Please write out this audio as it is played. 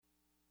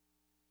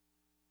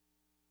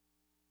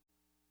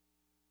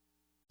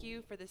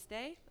You for this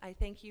day. I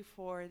thank you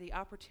for the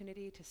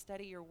opportunity to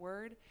study your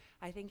word.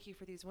 I thank you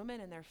for these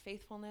women and their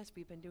faithfulness.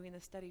 We've been doing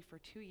this study for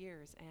 2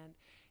 years, and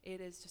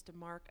it is just a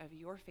mark of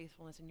your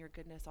faithfulness and your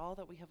goodness, all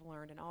that we have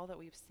learned and all that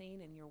we've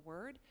seen in your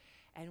word,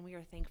 and we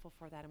are thankful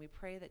for that. And we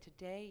pray that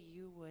today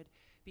you would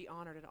be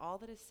honored in all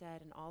that is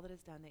said and all that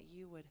is done, that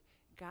you would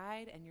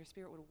guide and your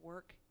spirit would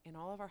work in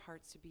all of our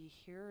hearts to be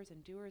hearers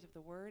and doers of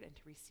the word and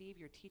to receive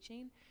your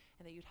teaching,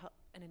 and that you'd help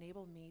and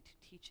enable me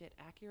to teach it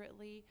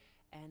accurately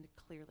and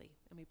clearly.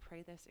 And we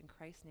pray this in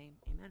Christ's name.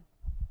 Amen.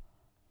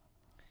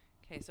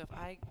 Okay, so if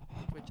I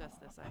would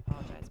adjust this, I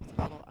apologize. It's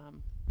a little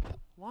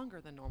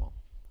longer than normal.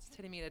 It's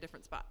hitting me in a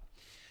different spot.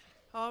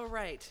 All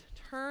right,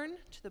 turn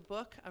to the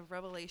book of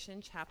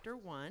Revelation, chapter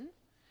 1.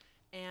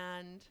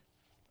 And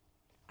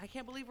I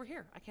can't believe we're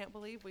here. I can't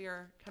believe we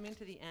are coming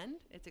to the end.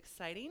 It's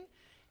exciting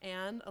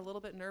and a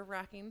little bit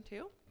nerve-wracking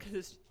too, because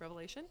it's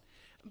Revelation.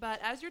 But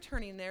as you're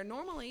turning there,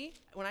 normally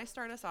when I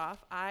start us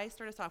off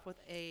with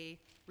a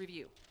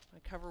review. I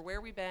cover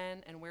where we've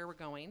been and where we're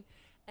going.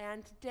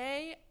 And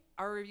today,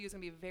 our review is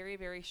going to be very,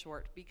 very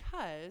short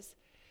because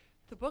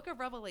the book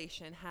of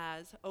Revelation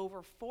has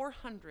over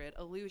 400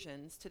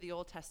 allusions to the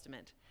Old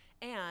Testament.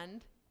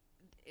 And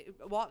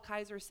Walt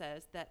Kaiser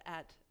says that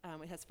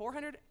it has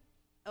 400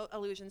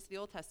 allusions to the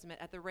Old Testament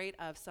at the rate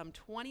of some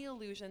 20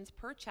 allusions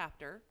per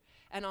chapter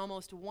and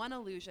almost one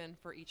allusion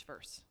for each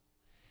verse.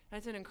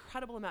 That's an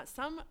incredible amount.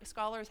 Some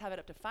scholars have it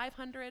up to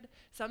 500.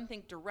 Some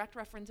think direct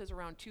references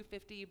around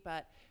 250,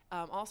 but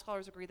all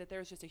scholars agree that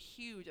there's just a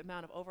huge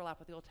amount of overlap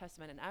with the Old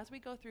Testament. And as we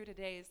go through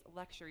today's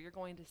lecture, you're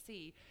going to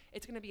see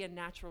it's going to be a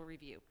natural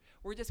review.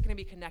 We're just going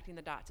to be connecting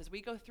the dots. As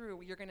we go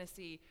through, you're going to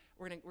see,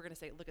 we're going to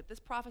say, look at this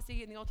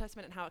prophecy in the Old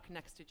Testament and how it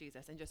connects to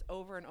Jesus, and just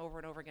over and over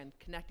and over again,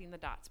 connecting the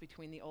dots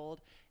between the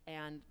Old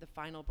and the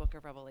final book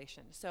of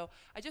Revelation. So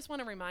I just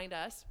want to remind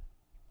us,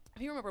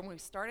 if you remember when we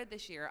started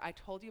this year, I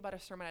told you about a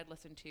sermon I'd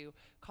listened to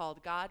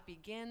called God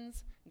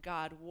Begins,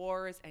 God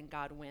Wars, and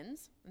God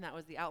Wins. And that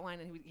was the outline,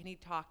 and he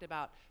talked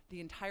about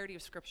the entirety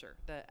of Scripture,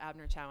 the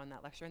Abner Chow in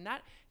that lecture. And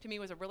that, to me,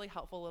 was a really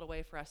helpful little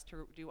way for us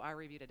to do our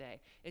review today.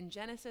 In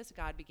Genesis,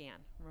 God began,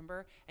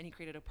 remember? And he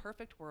created a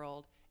perfect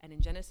world. And in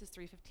Genesis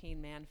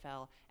 3:15, man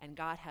fell, and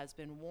God has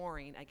been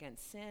warring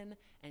against sin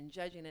and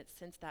judging it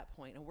since that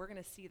point. And we're going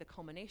to see the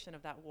culmination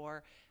of that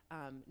war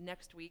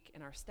next week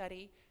in our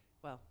study.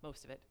 Well,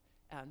 most of it.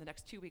 The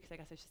next 2 weeks, I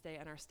guess I should say,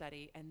 in our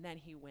study, and then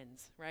he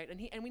wins, right?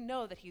 And we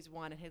know that he's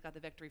won and he's got the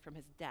victory from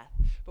his death,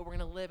 but we're going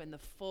to live in the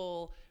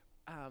full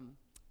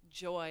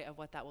joy of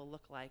what that will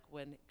look like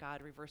when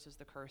God reverses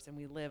the curse and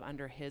we live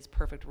under his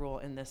perfect rule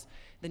in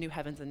the new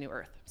heavens and new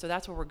earth. So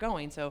that's where we're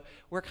going. So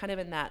we're kind of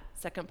in that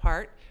second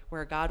part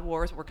where God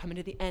wars. We're coming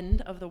to the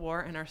end of the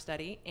war in our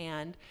study,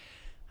 and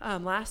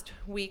last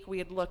week, we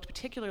had looked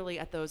particularly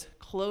at those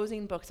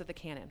closing books of the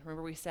canon.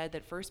 Remember, we said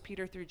that 1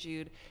 Peter through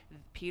Jude,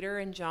 Peter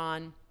and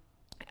John,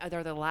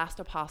 they're the last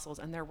apostles,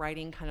 and they're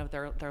writing kind of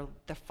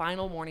the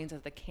final warnings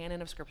as the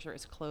canon of Scripture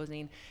is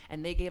closing,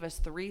 and they gave us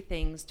 3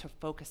 things to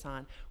focus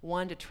on.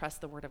 1, to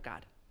trust the Word of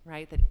God,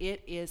 right? That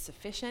it is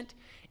sufficient,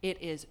 it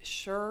is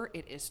sure,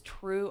 it is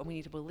true, and we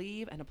need to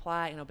believe and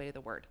apply and obey the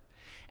Word.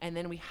 And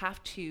then we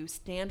have to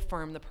stand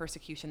firm the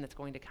persecution that's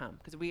going to come,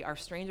 because we are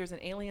strangers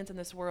and aliens in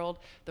this world.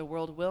 The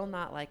world will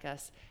not like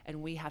us,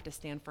 and we have to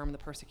stand firm the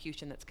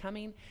persecution that's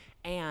coming,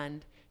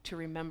 and to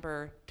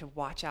remember to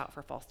watch out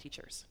for false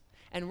teachers.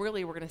 And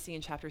really, we're going to see in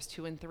chapters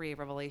 2 and 3 of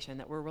Revelation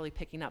that we're really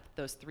picking up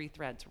those 3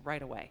 threads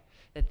right away,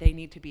 that they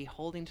need to be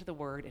holding to the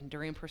word,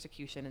 enduring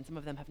persecution, and some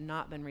of them have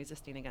not been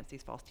resisting against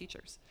these false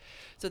teachers.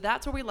 So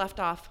that's where we left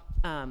off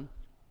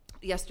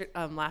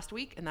last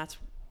week, and that's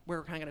where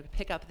we're kind of going to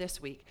pick up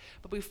this week.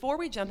 But before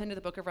we jump into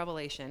the book of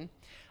Revelation,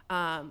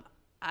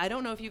 I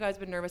don't know if you guys have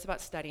been nervous about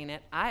studying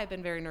it. I have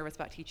been very nervous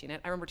about teaching it.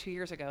 I remember 2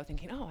 years ago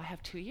thinking, I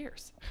have 2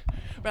 years.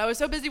 But I was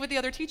so busy with the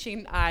other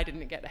teaching, I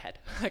didn't get ahead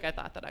like I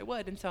thought that I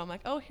would. And so I'm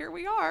like, here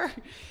we are.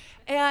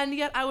 And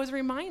yet I was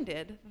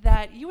reminded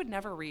that you would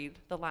never read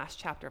the last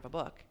chapter of a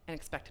book and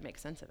expect to make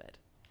sense of it.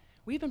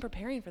 We've been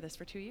preparing for this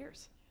for 2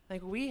 years.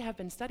 Like, we have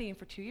been studying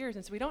for 2 years,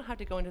 and so we don't have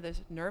to go into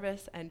this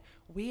nervous, and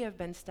we have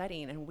been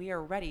studying, and we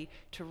are ready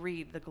to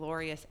read the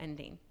glorious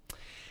ending.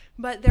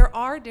 But there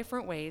are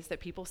different ways that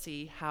people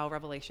see how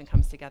Revelation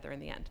comes together in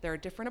the end. There are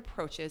different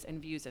approaches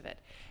and views of it.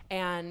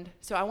 And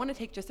so I want to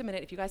take just a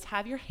minute, if you guys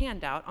have your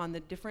handout on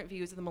the different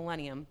views of the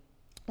millennium,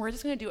 we're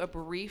just going to do a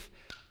brief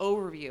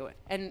overview.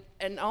 And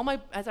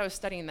as I was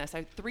studying this, I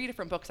had 3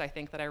 different books, I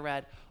think, that I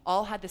read,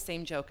 all had the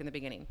same joke in the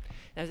beginning.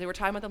 As they were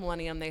talking about the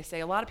millennium, they say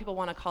a lot of people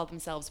want to call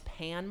themselves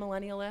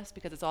pan-millennialists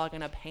because it's all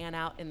going to pan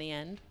out in the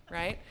end,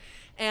 right?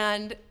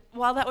 And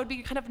while that would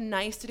be kind of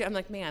nice to do, I'm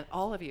like, man,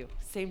 all of you,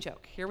 same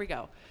joke. Here we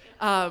go.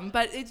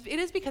 But it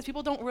is because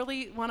people don't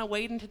really want to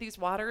wade into these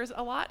waters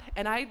a lot,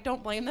 and I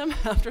don't blame them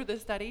after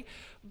this study.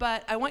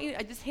 But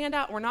I just hand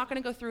out, we're not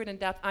going to go through it in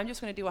depth. I'm just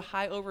going to do a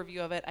high overview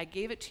of it. I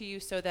gave it to you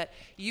so that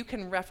you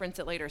can reference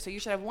it later. So you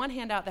should have one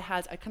handout that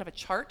has a kind of a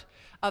chart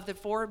of the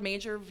 4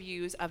 major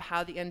views of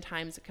how the end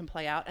times can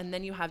play out, and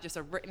then you have just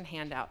a written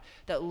handout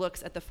that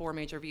looks at the 4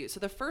 major views.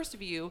 So the first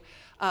view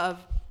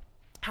of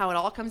how it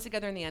all comes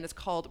together in the end is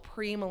called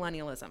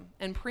premillennialism.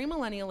 And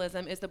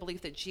premillennialism is the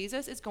belief that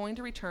Jesus is going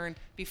to return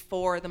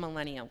before the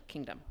millennial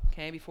kingdom,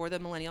 okay, before the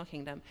millennial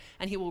kingdom.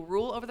 And he will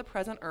rule over the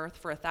present earth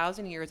for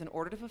 1,000 years in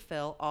order to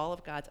fulfill all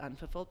of God's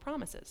unfulfilled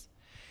promises.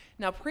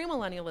 Now,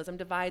 premillennialism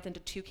divides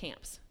into two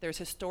camps. There's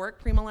historic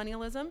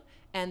premillennialism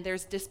and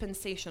there's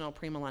dispensational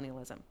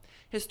premillennialism.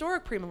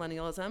 Historic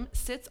premillennialism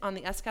sits on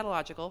the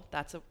eschatological,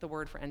 that's the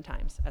word for end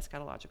times,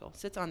 eschatological,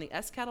 sits on the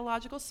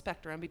eschatological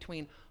spectrum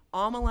between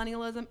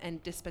amillennialism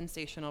and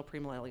dispensational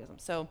premillennialism.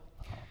 So,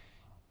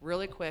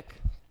 really quick,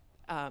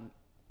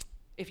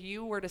 if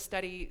you were to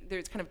study,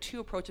 there's kind of two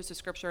approaches to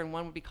Scripture, and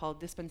one would be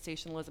called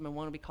dispensationalism and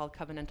one would be called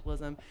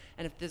covenantalism.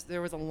 And if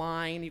there was a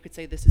line, you could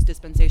say this is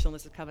dispensational,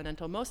 this is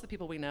covenantal. Most of the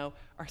people we know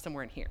are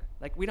somewhere in here.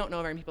 Like, we don't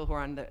know very many people who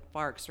are on the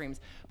far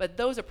extremes. But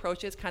those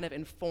approaches kind of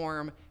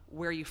inform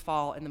where you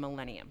fall in the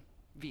millennium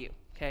view,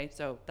 okay?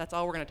 So that's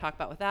all we're going to talk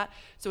about with that.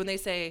 So when they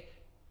say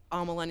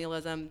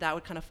amillennialism, that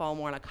would kind of fall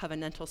more on a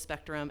covenantal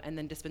spectrum, and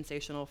then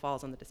dispensational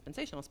falls on the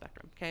dispensational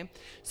spectrum, okay?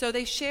 So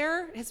they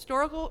share,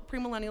 historical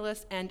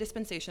premillennialists and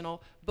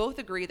dispensational both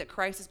agree that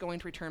Christ is going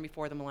to return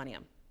before the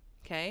millennium,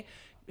 okay?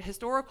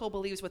 Historical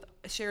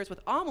shares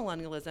with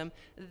amillennialism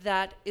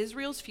that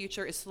Israel's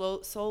future is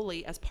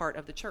solely as part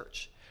of the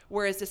church,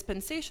 whereas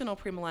dispensational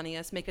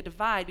premillennialists make a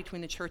divide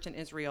between the church and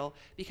Israel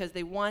because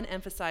they, one,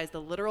 emphasize the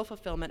literal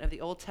fulfillment of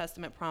the Old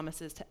Testament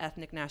promises to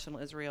ethnic national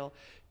Israel.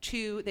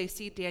 Two, they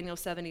see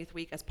Daniel's 70th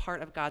week as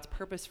part of God's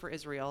purpose for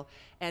Israel.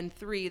 And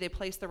three, they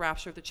place the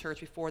rapture of the church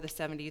before the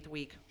 70th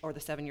week or the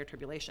 7-year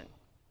tribulation.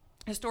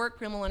 Historic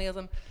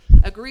premillennialism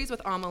agrees with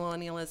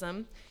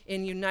amillennialism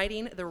in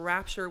uniting the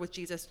rapture with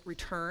Jesus'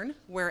 return,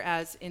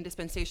 whereas in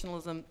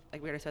dispensationalism,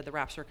 like we already said, the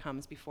rapture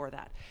comes before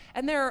that.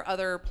 And there are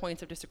other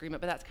points of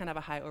disagreement, but that's kind of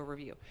a high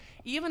overview.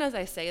 Even as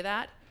I say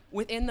that,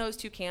 within those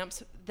two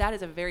camps, that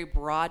is a very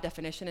broad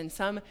definition, and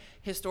some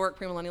historic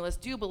premillennialists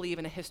do believe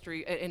in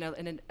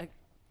a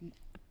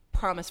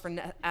promise for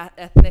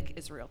ethnic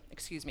Israel,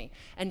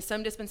 And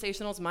some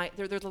dispensationals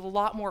there's a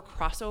lot more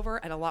crossover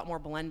and a lot more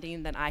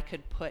blending than I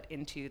could put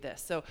into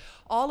this. So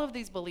all of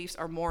these beliefs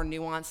are more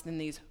nuanced than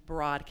these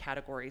broad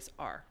categories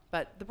are.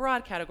 But the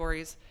broad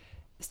categories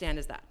stand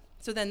as that.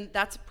 So then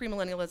that's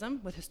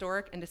premillennialism with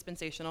historic and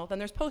dispensational. Then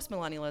there's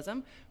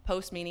postmillennialism,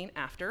 post meaning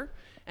after.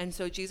 And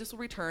so Jesus will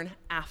return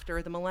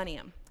after the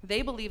millennium.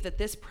 They believe that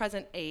this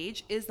present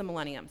age is the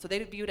millennium. So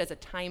they view it as a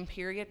time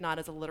period, not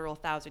as a literal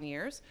 1,000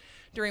 years,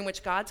 during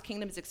which God's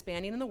kingdom is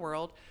expanding in the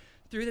world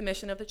through the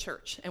mission of the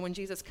church. And when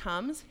Jesus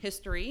comes,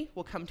 history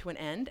will come to an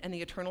end and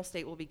the eternal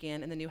state will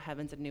begin in the new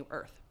heavens and new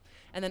earth.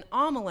 And then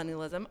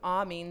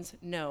amillennialism, means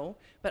no,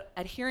 but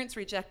adherents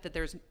reject that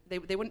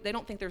they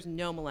don't think there's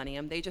no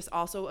millennium. They just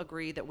also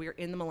agree that we're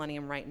in the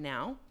millennium right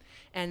now.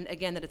 And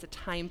again, that it's a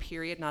time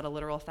period, not a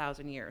literal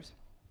 1,000 years.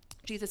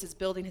 Jesus is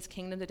building his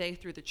kingdom today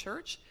through the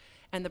church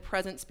and the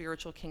present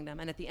spiritual kingdom.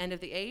 And at the end of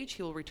the age,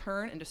 he will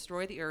return and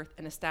destroy the earth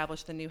and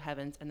establish the new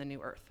heavens and the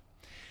new earth.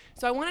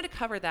 So I wanted to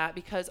cover that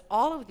because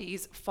all of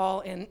these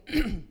fall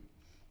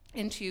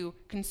into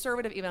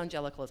conservative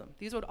evangelicalism.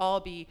 These would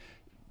all be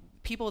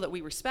people that we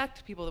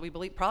respect, people that we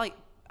believe, probably,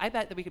 I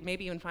bet that we could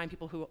maybe even find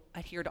people who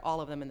adhere to all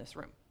of them in this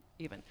room,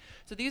 even.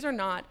 So these are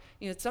not,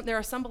 there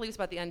are some beliefs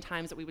about the end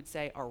times that we would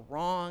say are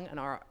wrong and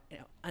are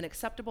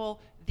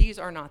unacceptable. These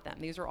are not them.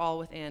 These are all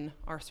within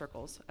our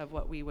circles of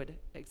what we would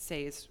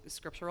say is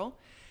scriptural.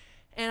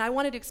 And I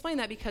wanted to explain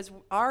that because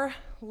our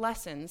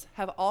lessons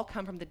have all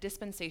come from the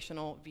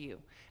dispensational view.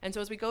 And so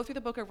as we go through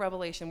the book of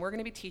Revelation, we're going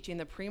to be teaching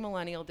the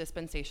premillennial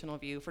dispensational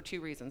view for two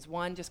reasons.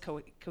 One, just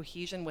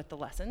cohesion with the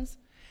lessons.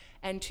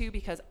 And two,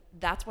 because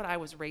that's what I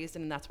was raised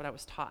in and that's what I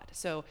was taught.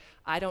 So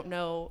I don't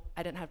know,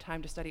 I didn't have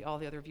time to study all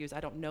the other views. I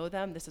don't know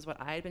them. This is what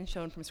I had been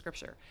shown from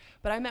Scripture.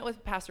 But I met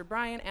with Pastor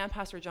Brian and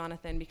Pastor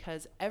Jonathan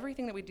because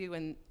everything that we do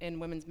in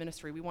women's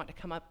ministry, we want to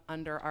come up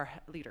under our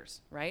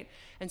leaders, right?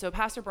 And so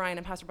Pastor Brian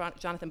and Pastor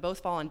Jonathan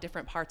both fall on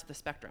different parts of the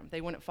spectrum.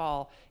 They wouldn't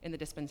fall in the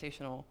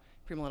dispensational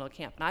premillennial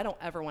camp. And I don't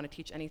ever want to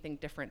teach anything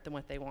different than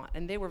what they want.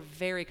 And they were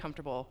very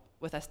comfortable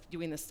with us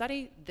doing the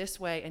study this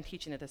way and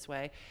teaching it this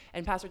way.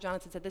 And Pastor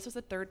Jonathan said, this was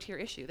a third tier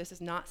issue. This is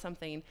not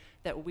something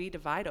that we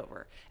divide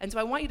over. And so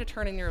I want you to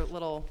turn in your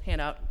little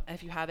handout,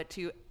 if you have it,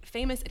 to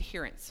famous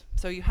adherents.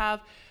 So you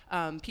have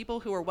people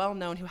who are well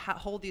known who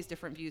hold these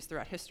different views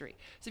throughout history.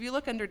 So if you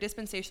look under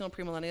dispensational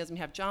premillennialism, you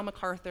have John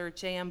MacArthur,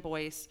 J.M.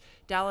 Boyce,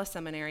 Dallas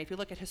Seminary. If you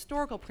look at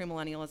historical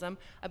premillennialism,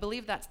 I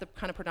believe that's the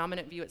kind of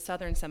predominant view at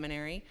Southern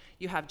Seminary.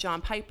 You have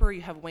John Piper,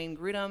 you have Wayne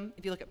Grudem.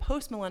 If you look at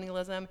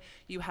postmillennialism,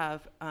 you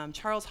have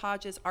Charles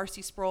Hodges,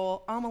 R.C.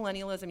 Sproul.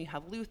 Amillennialism, you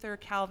have Luther,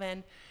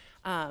 Calvin.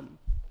 And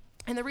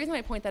the reason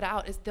I point that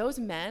out is those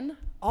men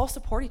all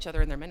support each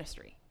other in their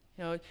ministry.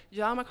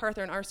 John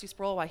MacArthur and R.C.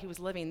 Sproul, while he was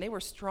living, they were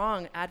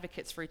strong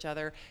advocates for each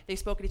other. They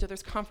spoke at each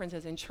other's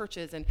conferences and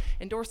churches and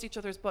endorsed each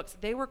other's books.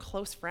 They were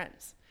close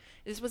friends.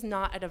 This was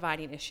not a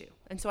dividing issue.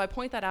 And so I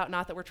point that out,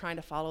 not that we're trying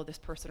to follow this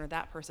person or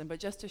that person, but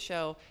just to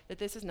show that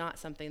this is not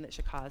something that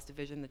should cause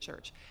division in the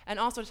church. And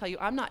also to tell you,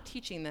 I'm not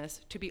teaching this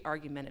to be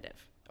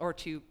argumentative or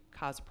to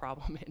cause a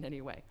problem in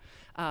any way.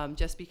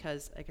 Just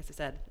because, like I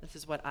said, this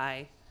is what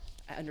I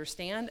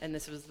understand, and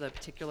this was the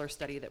particular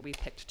study that we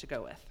picked to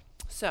go with.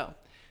 So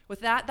with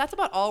that, that's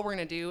about all we're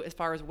going to do as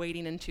far as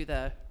wading into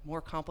the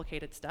more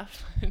complicated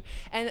stuff.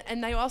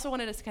 and I also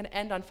wanted us to kind of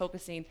end on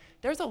focusing,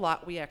 there's a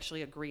lot we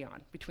actually agree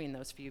on between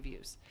those few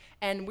views.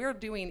 And we're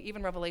doing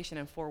even Revelation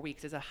in 4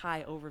 weeks as a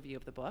high overview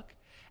of the book.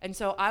 And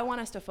so I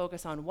want us to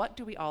focus on what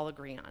do we all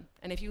agree on.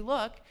 And if you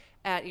look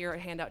at your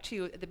handout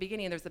too, at the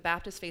beginning there's the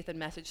Baptist Faith and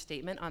Message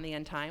statement on the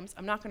end times.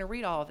 I'm not going to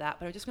read all of that,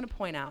 but I'm just going to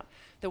point out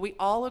that we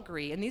all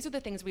agree, and these are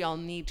the things we all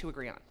need to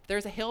agree on. If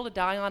there's a hill to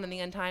die on in the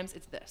end times,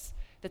 it's this,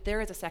 that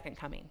there is a second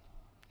coming,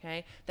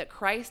 okay? That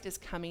Christ is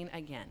coming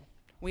again.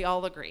 We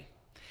all agree.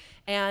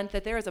 And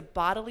that there is a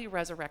bodily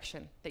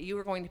resurrection, that you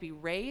are going to be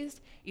raised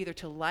either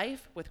to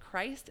life with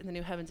Christ in the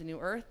new heavens and new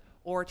earth,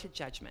 or to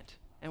judgment.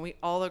 And we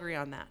all agree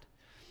on that.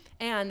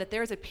 And that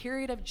there is a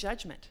period of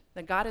judgment,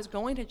 that God is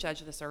going to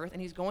judge this earth,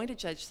 and he's going to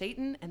judge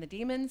Satan and the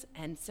demons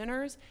and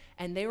sinners,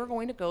 and they were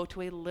going to go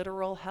to a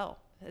literal hell.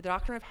 The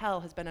doctrine of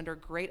hell has been under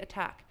great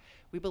attack.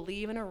 We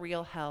believe in a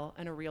real hell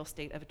and a real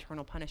state of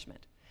eternal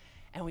punishment.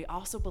 And we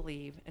also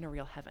believe in a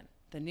real heaven,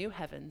 the new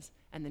heavens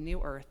and the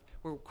new earth,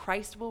 where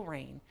Christ will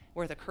reign,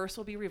 where the curse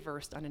will be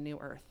reversed on a new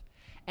earth.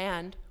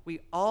 And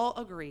we all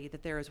agree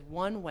that there is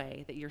one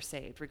way that you're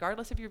saved.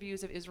 Regardless of your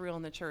views of Israel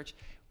and the church,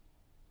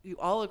 you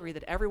all agree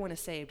that everyone is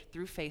saved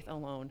through faith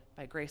alone,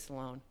 by grace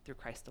alone, through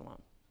Christ alone.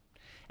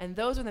 And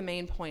those are the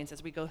main points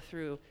as we go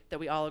through that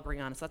we all agree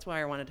on. So that's why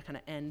I wanted to kind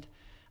of end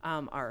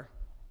our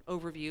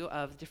overview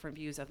of different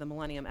views of the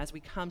millennium as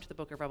we come to the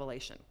book of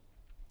Revelation.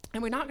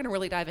 And we're not going to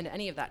really dive into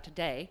any of that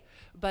today,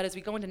 but as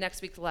we go into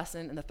next week's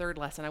lesson and the third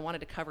lesson, I wanted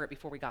to cover it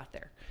before we got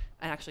there.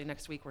 And actually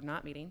next week we're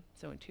not meeting,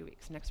 so in 2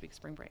 weeks, next week's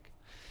spring break.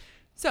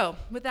 So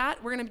with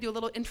that, we're going to do a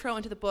little intro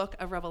into the book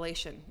of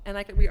Revelation. And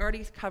like we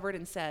already covered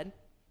and said,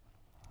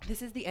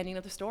 this is the ending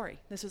of the story.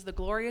 This is the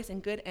glorious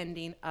and good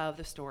ending of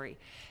the story.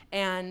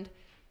 And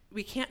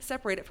we can't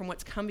separate it from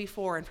what's come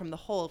before and from the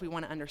whole if we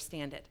want to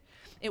understand it.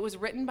 It was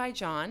written by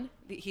John.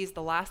 He's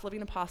the last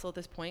living apostle at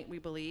this point, we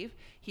believe.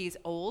 He's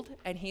old,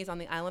 and he's on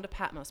the island of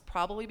Patmos,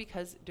 probably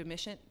because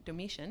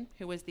Domitian,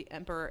 who was the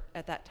emperor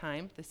at that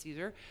time, the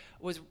Caesar,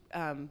 was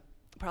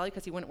probably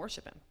because he wouldn't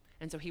worship him.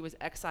 And so he was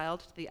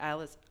exiled to the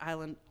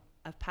island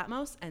of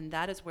Patmos, and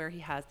that is where he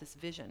has this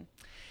vision.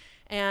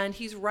 And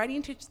he's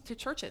writing to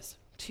churches,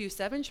 to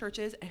 7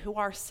 churches who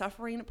are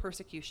suffering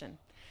persecution.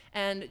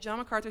 And John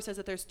MacArthur says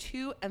that there's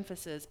 2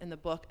 emphases in the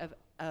book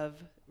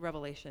of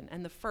Revelation.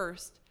 And the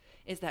first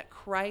is that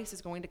Christ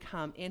is going to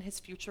come in his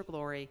future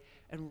glory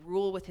and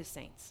rule with his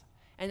saints.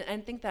 And I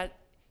think that,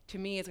 to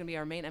me, is going to be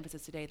our main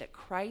emphasis today, that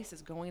Christ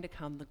is going to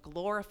come, the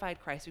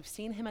glorified Christ. We've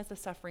seen him as the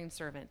suffering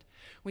servant.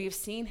 We have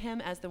seen him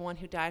as the one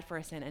who died for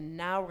our sin, and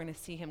now we're going to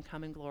see him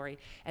come in glory.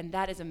 And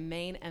that is a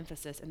main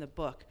emphasis in the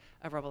book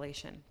of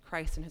Revelation,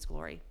 Christ and his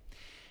glory.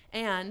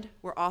 And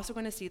we're also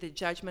going to see the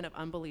judgment of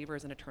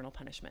unbelievers and eternal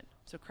punishment.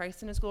 So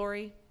Christ in his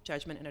glory,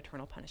 judgment, and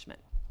eternal punishment.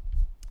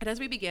 And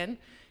as we begin,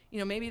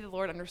 maybe the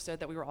Lord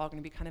understood that we were all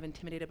going to be kind of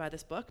intimidated by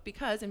this book,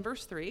 because in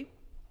verse 3,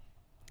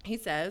 he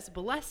says,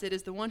 "Blessed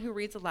is the one who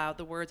reads aloud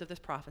the words of this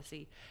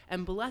prophecy,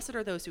 and blessed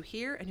are those who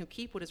hear and who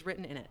keep what is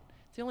written in it."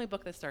 It's the only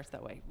book that starts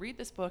that way. Read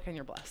this book and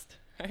you're blessed,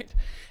 right?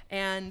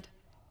 And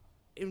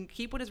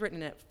keep what is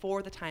written in it,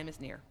 for the time is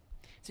near.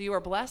 So you are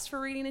blessed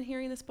for reading and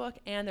hearing this book,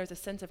 and there's a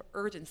sense of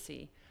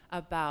urgency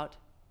about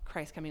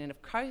Christ coming in.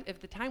 If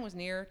the time was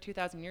near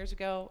 2,000 years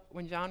ago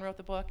when John wrote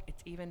the book,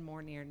 it's even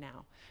more near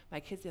now. My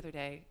kids the other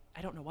day,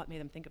 I don't know what made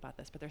them think about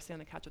this, but they're sitting on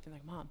the couch with me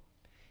like, "Mom,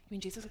 you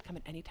mean Jesus could come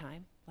at any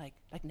time? Like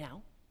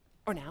now?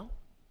 Or now?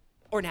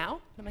 Or now?"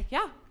 And I'm like,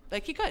 "Yeah,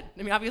 like he could."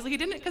 I mean, obviously he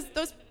didn't,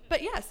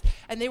 but yes.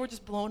 And they were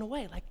just blown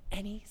away, like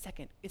any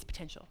second is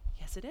potential.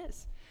 Yes, it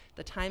is.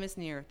 The time is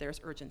near.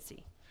 There's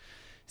urgency.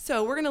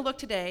 So we're going to look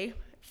today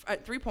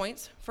at 3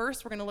 points.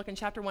 First, we're going to look in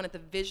chapter 1 at the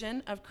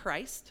vision of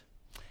Christ.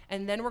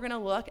 And then we're going to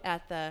look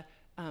at the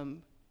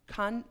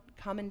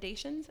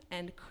commendations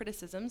and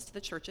criticisms to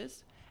the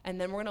churches. And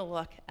then we're going to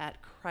look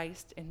at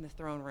Christ in the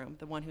throne room,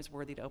 the one who's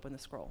worthy to open the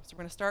scroll. So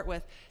we're going to start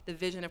with the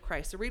vision of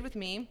Christ. So read with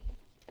me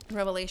in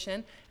Revelation,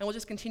 and we'll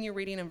just continue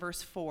reading in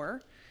verse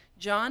 4.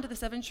 "John to the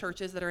 7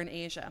 churches that are in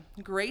Asia.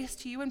 Grace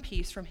to you and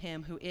peace from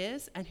him who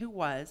is and who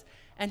was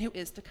and who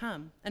is to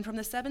come, and from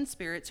the 7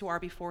 spirits who are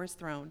before his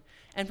throne,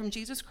 and from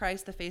Jesus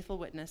Christ, the faithful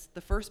witness, the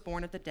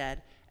firstborn of the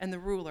dead, and the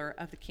ruler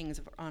of the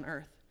kings on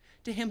earth.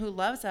 To him who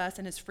loves us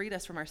and has freed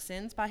us from our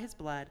sins by his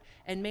blood,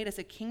 and made us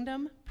a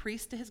kingdom,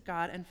 priest to his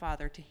God and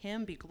Father, to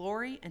him be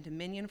glory and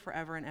dominion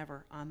forever and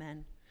ever.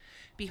 Amen.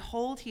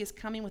 Behold, he is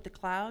coming with the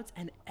clouds,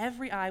 and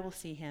every eye will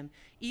see him,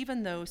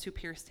 even those who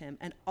pierced him,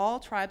 and all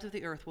tribes of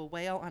the earth will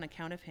wail on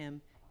account of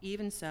him.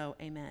 Even so,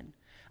 amen.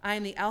 I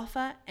am the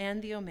Alpha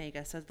and the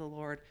Omega, says the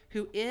Lord,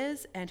 who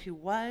is and who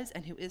was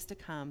and who is to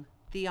come,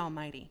 the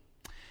Almighty."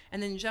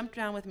 And then jump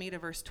down with me to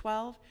verse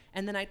 12.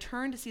 "And then I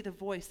turned to see the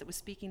voice that was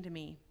speaking to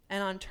me.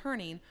 And on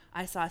turning,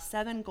 I saw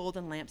 7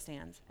 golden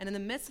lampstands. And in the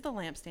midst of the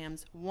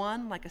lampstands,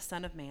 one like a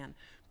son of man,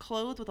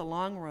 clothed with a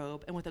long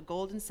robe and with a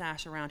golden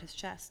sash around his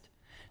chest.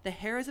 The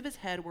hairs of his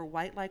head were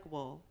white like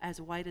wool, as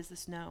white as the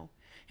snow.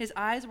 His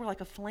eyes were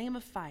like a flame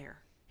of fire,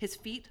 his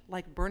feet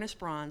like burnished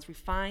bronze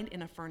refined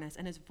in a furnace,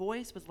 and his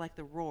voice was like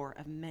the roar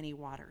of many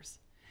waters.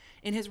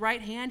 In his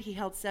right hand he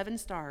held 7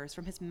 stars.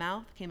 From his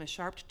mouth came a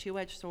sharp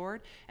 2-edged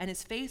sword, and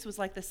his face was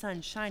like the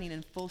sun shining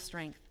in full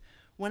strength.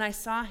 When I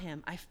saw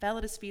him, I fell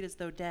at his feet as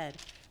though dead,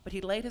 but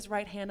he laid his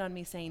right hand on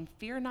me, saying,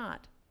 "Fear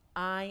not,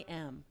 I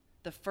am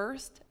the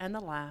first and the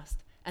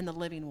last and the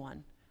living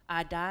one.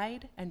 I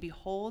died, and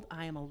behold,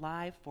 I am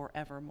alive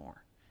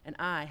forevermore, and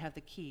I have the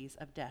keys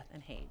of death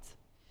and Hades."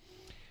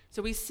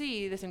 So we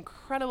see this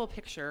incredible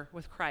picture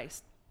with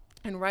Christ.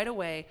 And right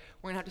away,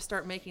 we're going to have to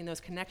start making those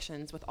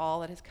connections with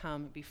all that has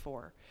come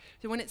before.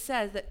 So when it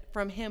says that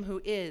from him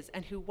who is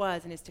and who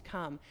was and is to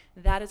come,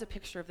 that is a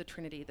picture of the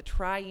Trinity, the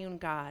triune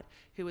God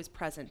who is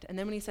present. And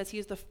then when he says he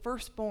is the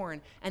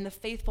firstborn and the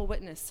faithful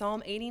witness,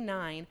 Psalm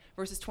 89,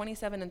 verses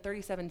 27 and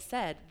 37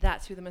 said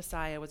that's who the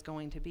Messiah was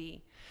going to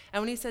be.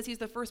 And when he says he's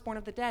the firstborn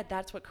of the dead,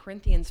 that's what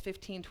Corinthians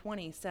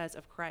 15:20 says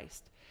of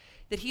Christ.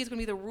 That he is going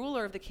to be the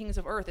ruler of the kings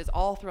of earth is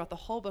all throughout the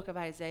whole book of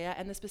Isaiah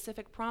and the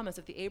specific promise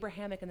of the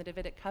Abrahamic and the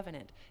Davidic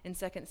covenant in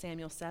 2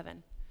 Samuel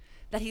 7.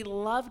 That he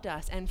loved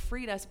us and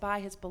freed us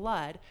by his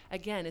blood,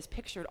 again, is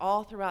pictured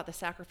all throughout the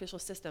sacrificial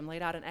system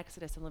laid out in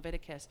Exodus and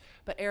Leviticus.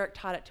 But Eric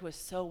taught it to us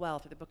so well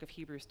through the book of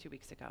Hebrews 2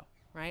 weeks ago,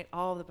 right?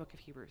 All of the book of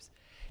Hebrews.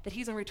 That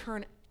he's going to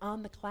return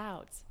on the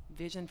clouds,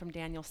 vision from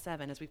Daniel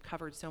 7, as we've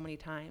covered so many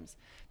times.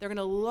 They're going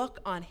to look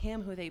on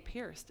him who they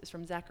pierced, is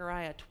from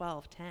Zechariah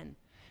 12:10.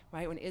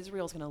 Right, when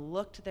Israel is going to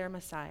look to their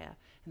Messiah,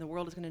 and the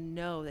world is going to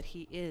know that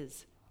he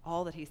is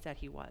all that he said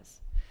he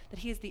was. That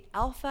he is the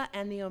Alpha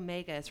and the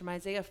Omega. It's from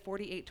Isaiah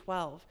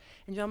 48:12.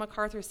 And John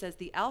MacArthur says,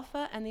 the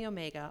Alpha and the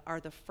Omega are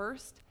the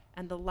first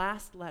and the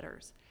last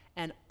letters,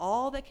 and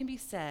all that can be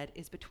said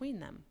is between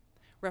them,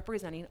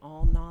 representing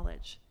all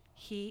knowledge.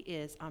 He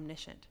is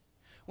omniscient.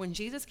 When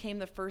Jesus came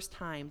the first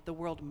time, the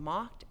world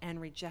mocked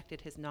and rejected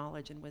his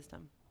knowledge and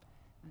wisdom.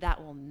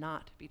 That will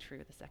not be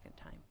true the second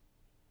time.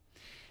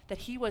 That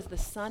he was the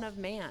Son of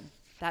Man.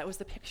 That was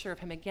the picture of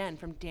him again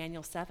from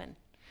Daniel 7.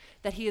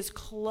 That he is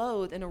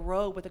clothed in a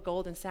robe with a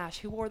golden sash.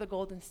 Who wore the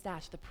golden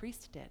sash? The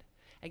priest did.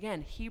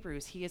 Again,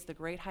 Hebrews, he is the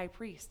great high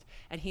priest,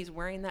 and he's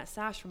wearing that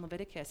sash from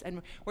Leviticus.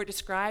 And where it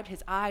described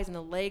his eyes and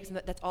the legs, and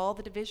that's all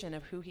the division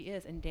of who he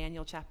is in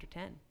Daniel chapter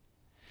 10.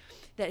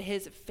 That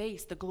his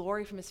face, the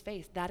glory from his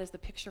face, that is the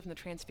picture from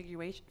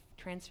the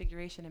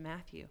transfiguration in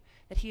Matthew.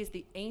 That he is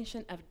the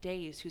Ancient of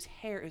Days, whose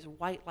hair is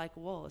white like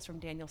wool, is from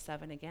Daniel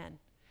 7 again.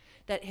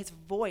 That his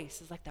voice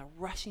is like the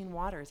rushing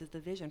waters, is the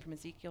vision from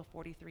Ezekiel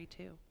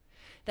 43:2.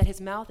 That his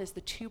mouth is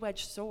the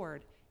 2-edged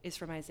sword, is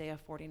from Isaiah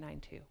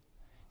 49:2.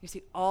 You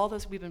see, all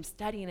those, we've been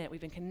studying it, we've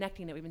been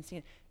connecting it, we've been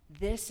seeing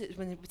this.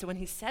 So when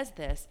he says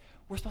this,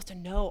 we're supposed to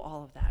know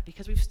all of that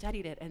because we've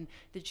studied it, and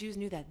the Jews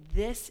knew that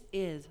this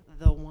is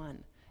the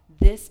one.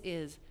 This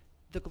is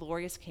the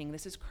glorious king.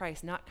 This is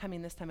Christ, not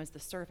coming this time as the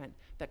servant,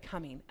 but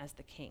coming as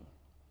the king.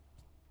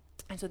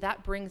 And so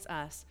that brings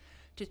us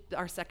to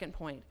our second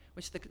point,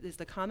 which is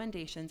the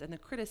commendations and the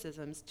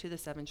criticisms to the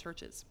 7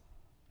 churches.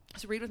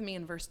 So read with me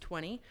in verse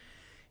 20.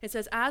 It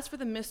says, "As for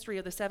the mystery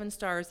of the 7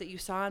 stars that you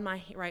saw in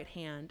my right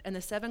hand, and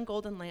the 7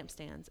 golden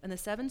lampstands, and the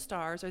 7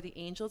 stars are the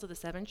angels of the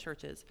 7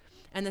 churches,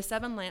 and the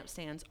 7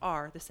 lampstands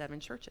are the 7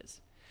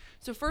 churches."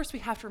 So first we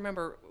have to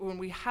remember, when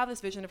we have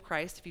this vision of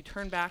Christ, if you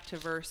turn back to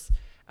verse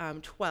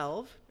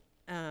 12,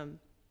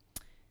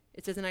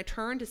 it says, "And I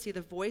turned to see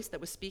the voice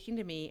that was speaking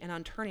to me, and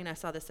on turning I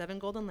saw the 7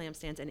 golden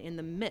lampstands, and in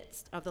the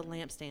midst of the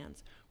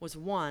lampstands was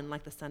one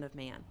like the Son of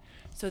Man."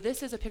 So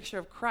this is a picture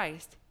of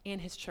Christ in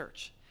his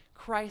church.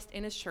 Christ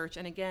in his church.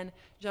 And again,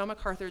 John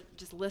MacArthur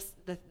just lists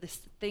the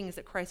things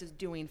that Christ is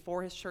doing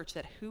for his church,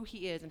 that who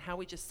he is and how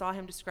we just saw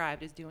him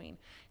described is doing.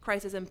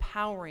 Christ is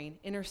empowering,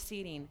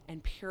 interceding,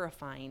 and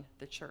purifying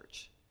the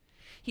church.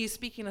 He is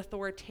speaking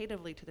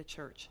authoritatively to the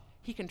church.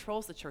 He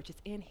controls the church.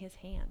 It's in his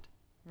hand.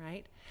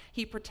 Right?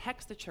 He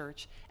protects the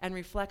church and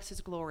reflects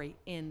his glory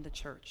in the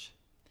church.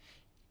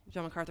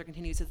 John MacArthur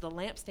continues, says, "The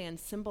lampstands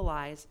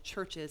symbolize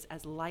churches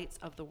as lights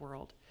of the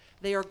world.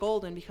 They are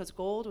golden because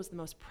gold was the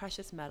most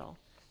precious metal.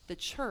 The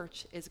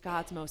church is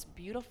God's most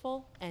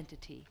beautiful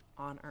entity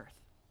on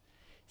earth."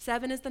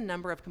 7 is the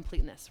number of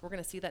completeness. We're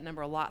going to see that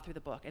number a lot through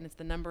the book, and it's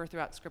the number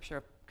throughout Scripture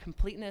of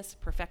completeness,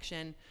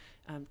 perfection,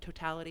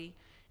 totality.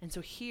 And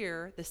so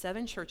here, the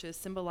 7 churches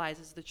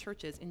symbolizes the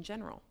churches in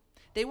general.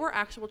 They were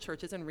actual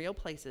churches in real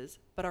places,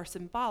 but are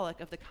symbolic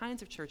of the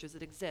kinds of churches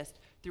that exist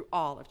through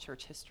all of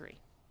church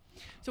history.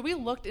 So we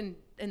looked in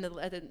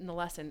the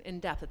lesson in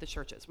depth at the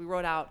churches. We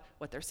wrote out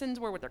what their sins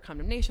were, what their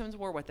condemnations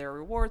were, what their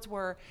rewards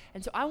were.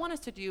 And so I want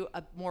us to do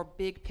a more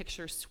big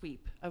picture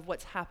sweep of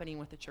what's happening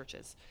with the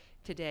churches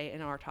today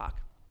in our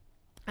talk.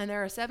 And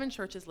there are 7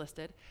 churches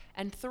listed,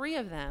 and 3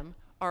 of them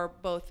are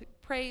both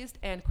praised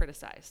and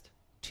criticized.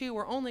 2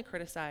 were only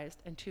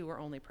criticized, and 2 were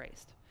only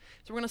praised.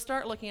 So we're going to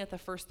start looking at the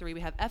first 3.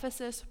 We have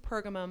Ephesus,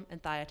 Pergamum,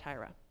 and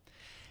Thyatira.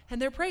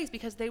 And they're praised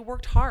because they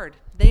worked hard.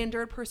 They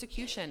endured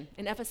persecution.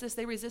 In Ephesus,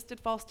 they resisted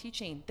false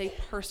teaching. They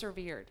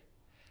persevered.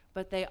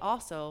 but they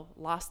also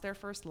lost their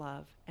first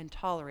love and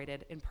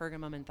tolerated in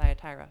Pergamum and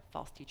Thyatira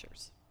false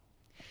teachers.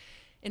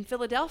 In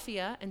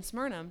Philadelphia and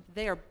Smyrna,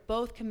 they are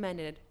both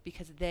commended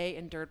because they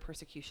endured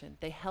persecution.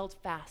 They held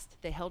fast,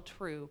 they held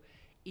true,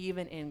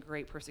 even in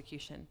great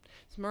persecution.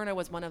 Smyrna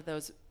was one of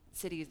those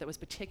cities that was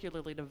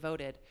particularly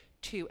devoted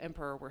to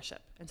emperor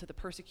worship. And so the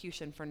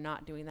persecution for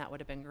not doing that would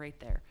have been great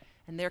there.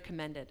 And they're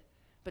commended.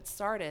 But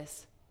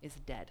Sardis is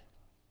dead.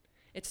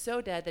 It's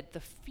so dead that the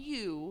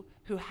few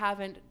who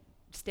haven't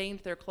stained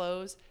their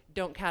clothes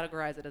don't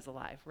categorize it as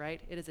alive,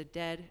 right? It is a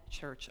dead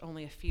church.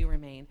 Only a few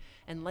remain.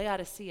 And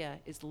Laodicea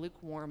is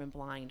lukewarm and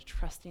blind,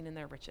 trusting in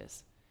their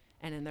riches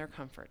and in their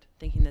comfort,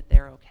 thinking that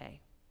they're okay.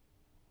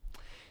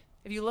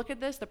 If you look at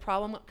this, the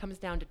problem comes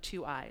down to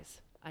two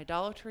I's: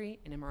 idolatry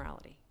and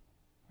immorality,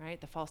 right?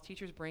 The false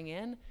teachers bring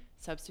in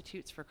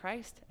substitutes for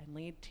Christ and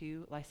lead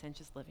to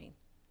licentious living.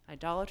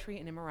 Idolatry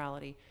and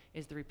immorality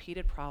is the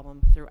repeated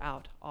problem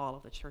throughout all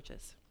of the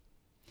churches.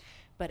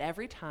 But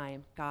every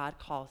time, God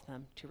calls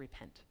them to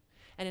repent.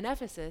 And in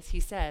Ephesus, he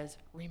says,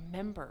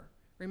 remember.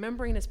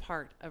 Remembering is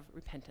part of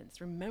repentance.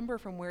 Remember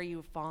from where you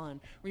have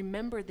fallen.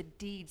 Remember the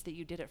deeds that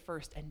you did at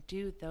first and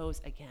do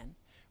those again.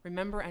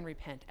 Remember and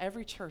repent.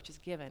 Every church is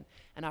given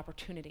an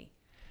opportunity.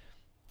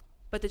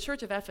 But the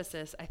church of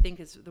Ephesus, I think,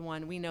 is the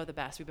one we know the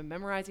best. We've been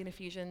memorizing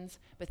Ephesians,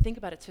 but think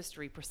about its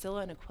history.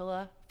 Priscilla and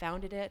Aquila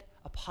founded it.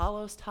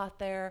 Apollos taught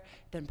there.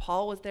 Then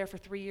Paul was there for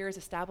 3 years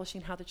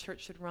establishing how the church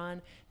should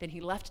run. Then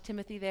he left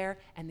Timothy there,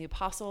 and the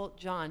apostle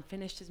John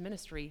finished his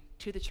ministry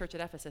to the church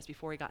at Ephesus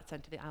before he got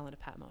sent to the island of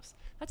Patmos.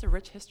 That's a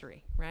rich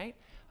history, right,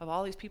 of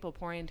all these people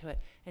pouring into it,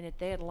 and yet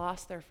they had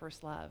lost their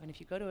first love. And if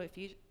you go to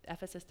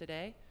Ephesus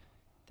today,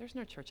 there's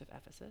no church of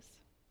Ephesus,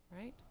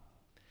 right?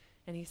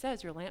 And he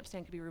says your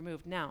lampstand can be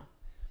removed. Now,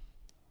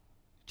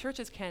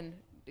 churches can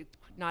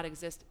not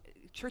exist.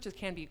 Churches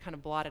can be kind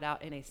of blotted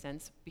out in a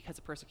sense because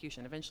of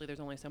persecution. Eventually, there's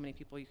only so many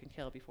people you can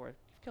kill before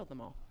you've killed them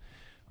all,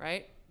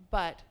 right?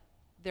 But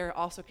there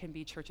also can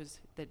be churches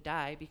that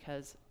die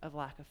because of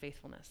lack of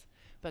faithfulness.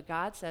 But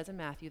God says in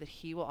Matthew that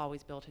he will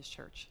always build his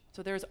church.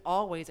 So there's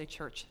always a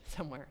church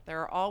somewhere.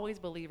 There are always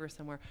believers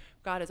somewhere.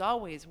 God is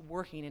always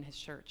working in his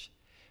church.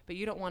 But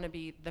you don't want to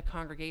be the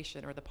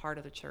congregation or the part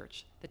of the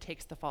church that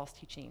takes the false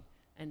teaching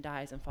and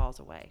dies and falls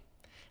away.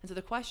 And so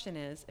the question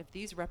is, if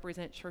these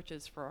represent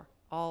churches for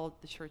all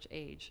the church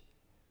age,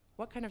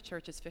 what kind of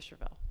church is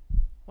Fisherville?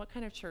 What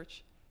kind of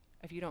church,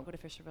 if you don't go to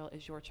Fisherville,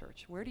 is your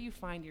church? Where do you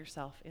find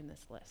yourself in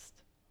this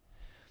list?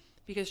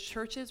 Because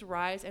churches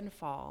rise and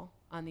fall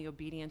on the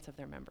obedience of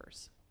their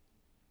members,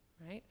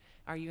 right?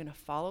 Are you going to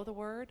follow the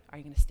word? Are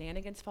you going to stand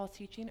against false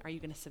teaching? Are you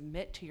going to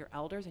submit to your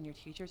elders and your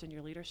teachers and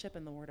your leadership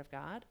in the word of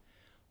God?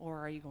 Or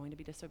are you going to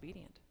be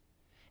disobedient?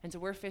 And so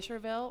where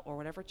Fisherville or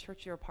whatever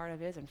church you're a part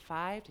of is in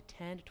 5 to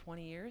 10 to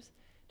 20 years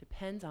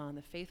depends on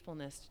the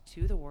faithfulness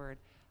to the word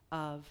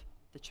of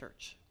the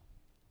church.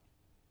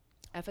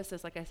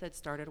 Ephesus, like I said,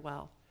 started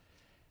well.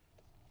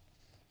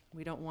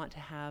 We don't want to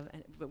have,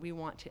 but we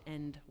want to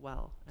end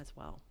well as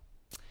well.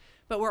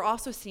 But we're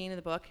also seeing in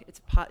the book,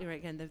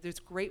 again, there's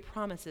great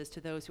promises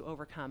to those who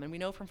overcome. And we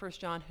know from 1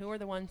 John, who are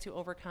the ones who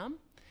overcome?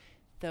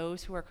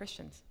 Those who are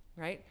Christians.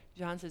 Right?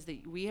 John says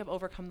that we have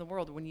overcome the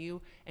world. When you,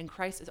 and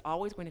Christ is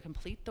always going to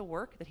complete the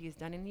work that he has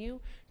done in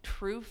you.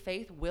 True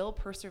faith will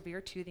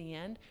persevere to the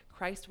end.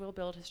 Christ will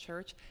build his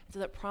church. And so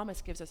that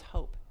promise gives us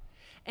hope.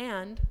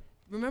 And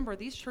remember,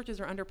 these churches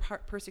are under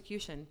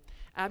persecution.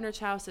 Abner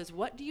Chau says,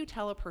 what do you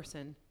tell a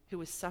person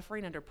who is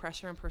suffering under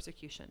pressure and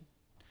persecution,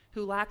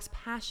 who lacks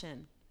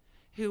passion,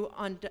 who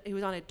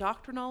is on a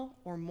doctrinal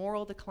or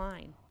moral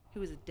decline,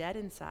 who is dead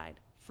inside,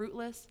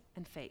 fruitless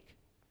and fake?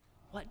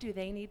 What do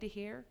they need to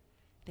hear?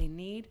 They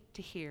need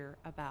to hear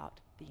about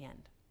the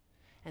end.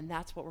 And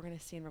that's what we're going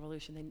to see in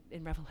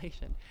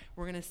Revelation.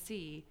 We're going to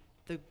see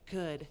the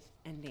good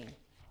ending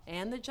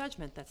and the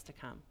judgment that's to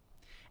come.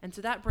 And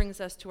so that brings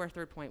us to our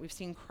third point. We've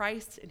seen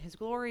Christ in his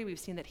glory. We've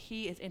seen that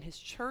he is in his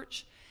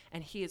church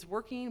and he is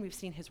working. We've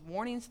seen his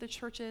warnings to the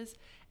churches.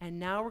 And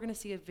now we're going to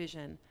see a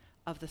vision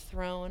of the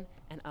throne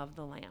and of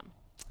the Lamb.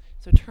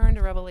 So turn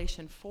to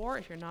Revelation 4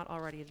 if you're not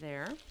already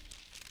there.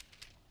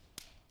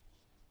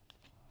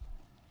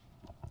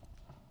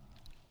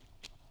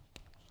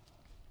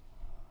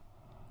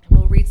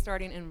 We'll read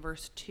starting in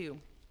verse 2.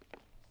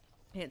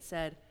 It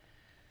said,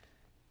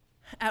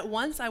 At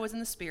once I was in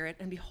the Spirit,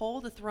 and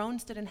behold, a throne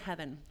stood in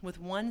heaven, with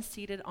one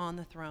seated on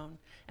the throne.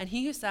 And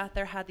he who sat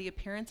there had the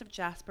appearance of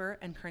jasper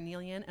and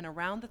carnelian, and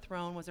around the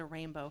throne was a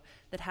rainbow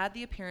that had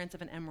the appearance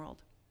of an emerald.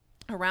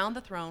 Around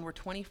the throne were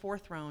 24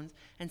 thrones,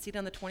 and seated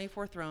on the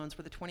 24 thrones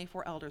were the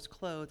 24 elders,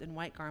 clothed in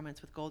white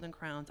garments with golden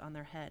crowns on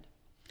their head.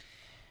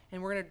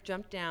 And we're going to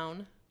jump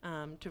down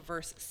to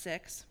verse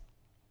 6.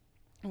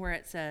 Where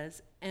it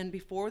says, And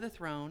before the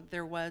throne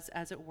there was,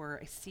 as it were,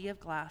 a sea of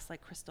glass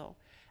like crystal.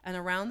 And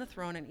around the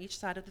throne and each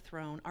side of the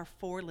throne are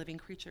 4 living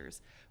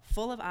creatures,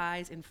 full of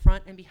eyes in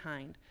front and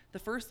behind. The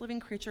first living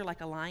creature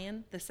like a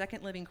lion, the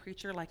second living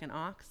creature like an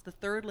ox, the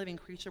third living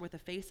creature with the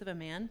face of a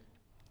man,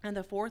 and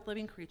the fourth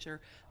living creature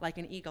like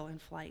an eagle in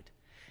flight.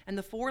 And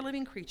the 4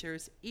 living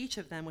creatures, each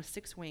of them with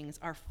 6 wings,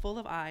 are full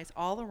of eyes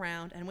all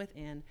around and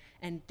within,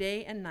 and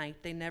day and night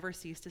they never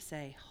cease to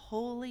say,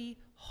 Holy,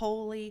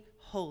 holy,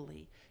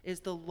 holy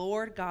is the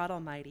Lord God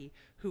Almighty,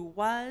 who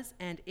was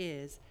and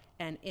is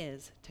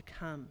to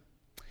come.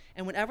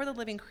 And whenever the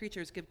living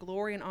creatures give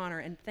glory and honor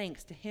and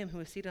thanks to him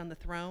who is seated on the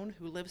throne,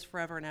 who lives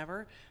forever and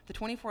ever, the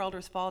 24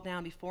 elders fall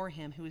down before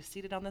him who is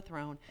seated on the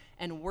throne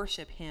and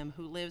worship him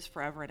who lives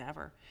forever and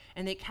ever.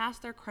 And they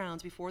cast their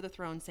crowns before the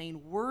throne,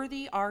 saying,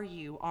 Worthy are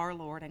you, our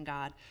Lord and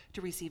God,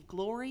 to receive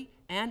glory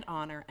and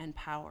honor and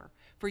power.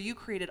 For you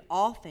created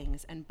all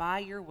things, and by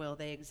your will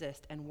they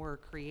exist and were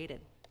created.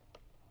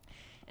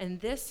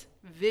 And this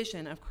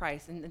vision of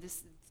Christ, and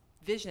this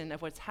vision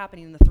of what's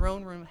happening in the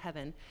throne room of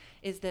heaven,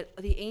 is that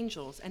the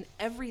angels and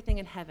everything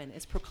in heaven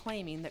is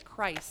proclaiming that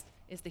Christ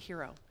is the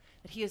hero,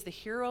 that he is the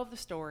hero of the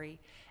story.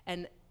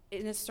 And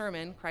in his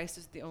sermon, Christ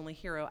is the only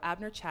hero,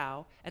 Abner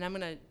Chau, and I'm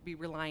going to be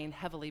relying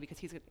heavily because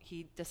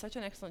he does such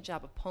an excellent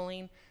job of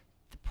pulling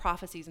the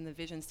prophecies and the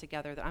visions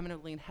together that I'm going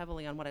to lean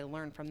heavily on what I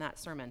learned from that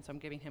sermon. So I'm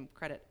giving him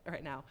credit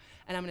right now.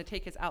 And I'm going to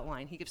take his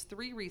outline. He gives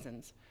 3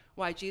 reasons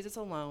why Jesus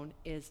alone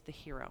is the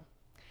hero.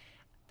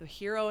 The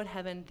hero in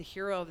heaven, the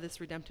hero of this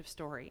redemptive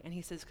story. And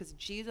he says, because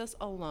Jesus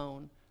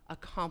alone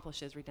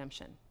accomplishes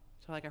redemption.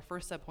 So like our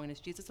first subpoint is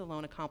Jesus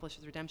alone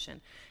accomplishes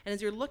redemption. And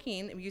as you're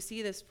looking, you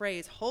see this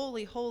phrase,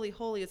 Holy, holy,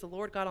 holy is the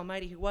Lord God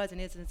Almighty who was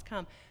and is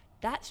come.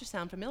 That should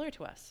sound familiar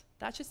to us.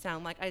 That should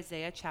sound like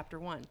Isaiah chapter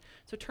 1.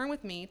 So turn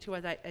with me to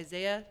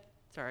Isaiah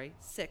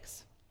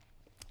 6,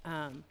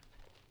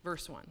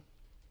 verse 1.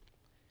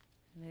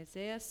 In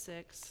Isaiah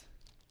 6,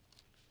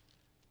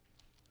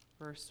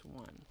 verse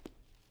 1.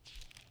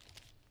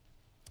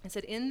 It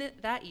said, In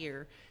that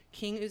year,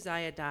 King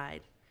Uzziah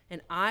died,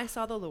 and I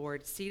saw the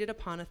Lord seated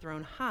upon a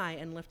throne high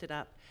and lifted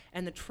up,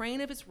 and the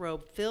train of his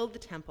robe filled the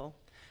temple.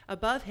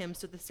 Above him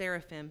stood the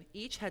seraphim.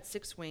 Each had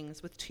 6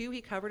 wings. With 2 he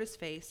covered his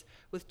face,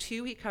 with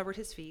 2 he covered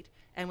his feet,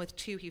 and with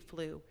 2 he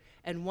flew.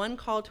 And one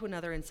called to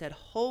another and said,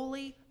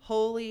 Holy,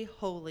 holy,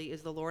 holy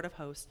is the Lord of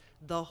hosts.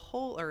 The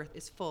whole earth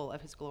is full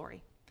of his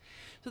glory.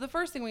 So the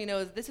first thing we know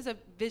is this is a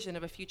vision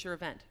of a future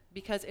event,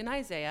 because in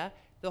Isaiah,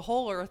 the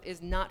whole earth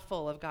is not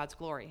full of God's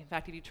glory. In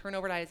fact, if you turn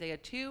over to Isaiah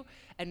 2,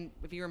 and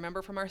if you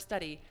remember from our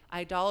study,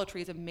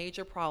 idolatry is a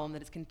major problem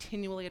that is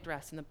continually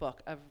addressed in the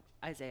book of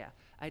Isaiah.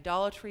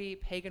 Idolatry,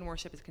 pagan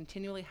worship is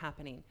continually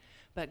happening.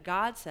 But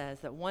God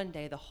says that one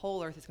day the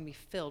whole earth is going to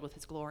be filled with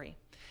his glory.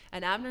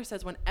 And Abner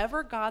says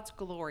whenever God's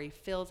glory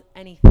fills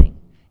anything,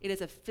 it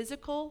is a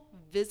physical,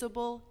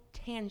 visible,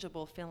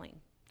 tangible filling.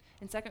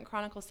 In 2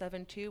 Chronicles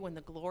 7:2, when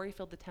the glory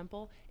filled the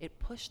temple, it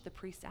pushed the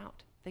priests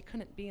out. They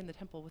couldn't be in the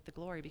temple with the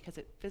glory because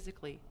it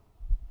physically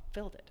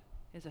filled it.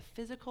 It is a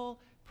physical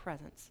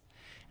presence.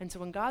 And so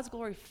when God's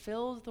glory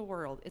fills the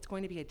world, it's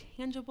going to be a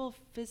tangible,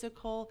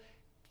 physical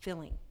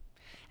filling.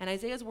 And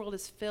Isaiah's world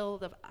is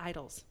filled of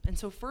idols. And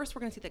so first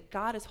we're going to see that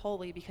God is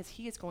holy because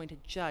he is going to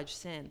judge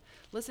sin.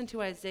 Listen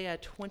to Isaiah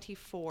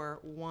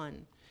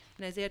 24:1.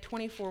 In Isaiah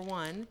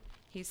 24:1,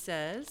 he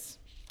says,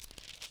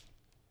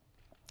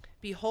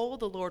 Behold,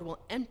 the Lord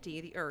will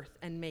empty the earth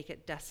and make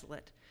it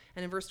desolate.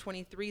 And in verse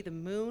 23, the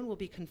moon will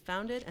be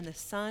confounded and the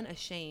sun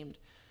ashamed.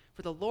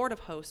 For the Lord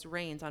of hosts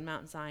reigns on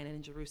Mount Zion and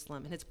in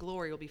Jerusalem, and his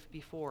glory will be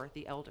before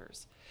the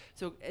elders.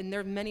 So, and there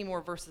are many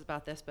more verses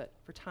about this, but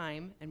for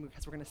time, and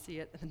because we're going to see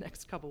it in the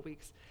next couple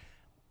weeks,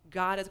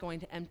 God is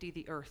going to empty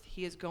the earth.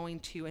 He is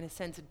going to, in a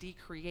sense,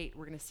 decreate,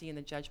 we're going to see in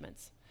the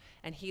judgments.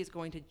 And he is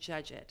going to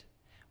judge it.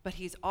 But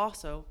he's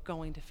also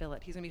going to fill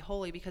it. He's going to be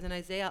holy because in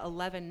Isaiah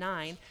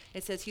 11:9,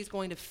 it says he's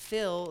going to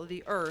fill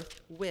the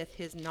earth with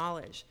his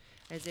knowledge.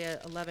 Isaiah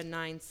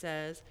 11:9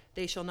 says,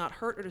 They shall not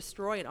hurt or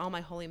destroy in all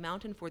my holy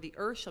mountain, for the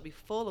earth shall be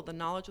full of the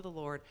knowledge of the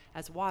Lord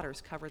as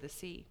waters cover the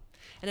sea.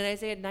 And in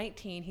Isaiah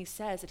 19, he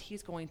says that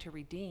he's going to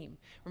redeem.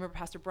 Remember,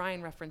 Pastor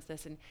Brian referenced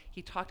this, and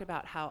he talked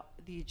about how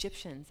the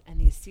Egyptians and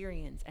the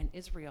Assyrians and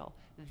Israel,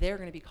 they're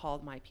going to be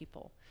called my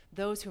people.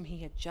 Those whom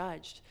he had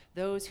judged,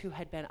 those who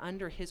had been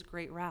under his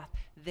great wrath,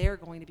 they're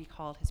going to be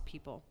called his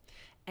people.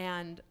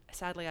 And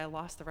sadly, I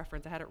lost the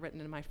reference. I had it written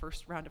in my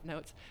first round of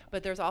notes.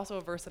 But there's also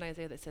a verse in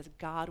Isaiah that says,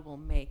 God will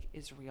make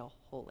Israel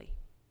holy.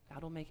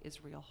 God will make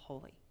Israel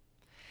holy.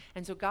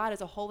 And so God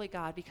is a holy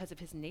God because of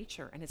his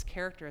nature and his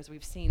character, as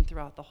we've seen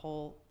throughout the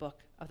whole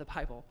book of the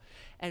Bible.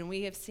 And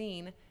we have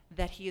seen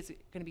that he is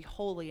going to be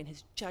holy in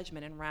his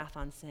judgment and wrath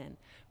on sin.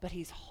 But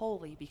he's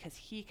holy because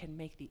he can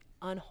make the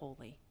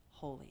unholy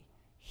holy.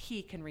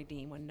 He can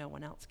redeem when no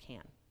one else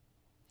can.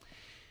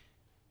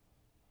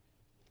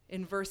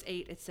 In verse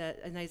 8, it says,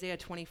 in Isaiah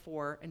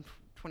 24 and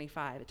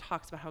 25, it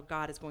talks about how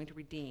God is going to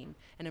redeem.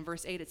 And in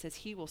verse 8, it says,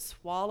 He will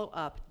swallow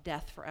up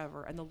death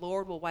forever, and the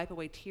Lord will wipe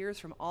away tears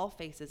from all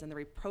faces, and the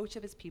reproach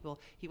of his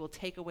people he will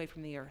take away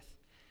from the earth.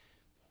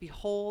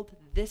 Behold,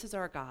 this is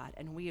our God,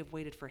 and we have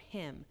waited for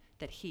him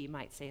that he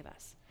might save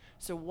us.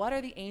 So what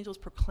are the angels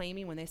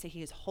proclaiming when they say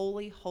he is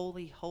holy,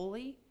 holy,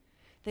 holy?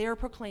 They are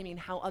proclaiming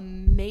how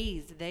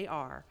amazed they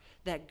are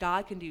that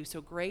God can do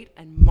so great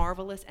and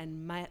marvelous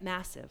and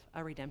massive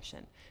a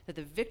redemption. That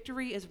the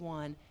victory is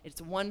won,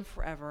 it's won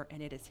forever, and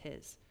it is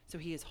his. So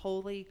he is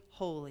holy,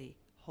 holy,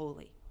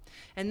 holy.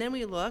 And then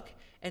we look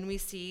and we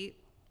see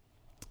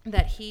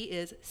that he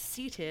is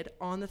seated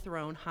on the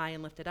throne, high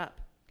and lifted up.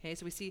 Okay,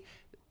 so we see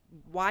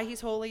why he's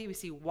holy. We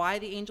see why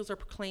the angels are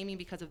proclaiming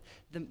because of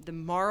the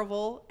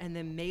marvel and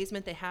the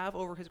amazement they have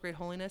over his great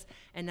holiness.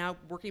 And now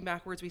working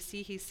backwards, we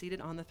see he's seated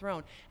on the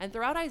throne. And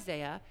throughout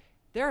Isaiah,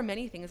 there are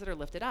many things that are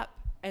lifted up.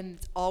 And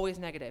it's always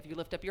negative. You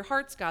lift up your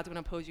hearts, God's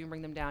going to oppose you and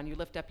bring them down. You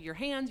lift up your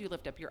hands, you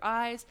lift up your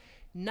eyes.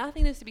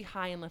 Nothing is to be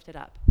high and lifted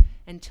up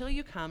until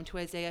you come to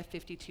Isaiah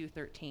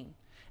 52:13.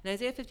 In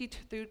Isaiah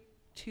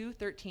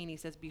 52:13, he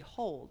says,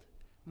 "Behold,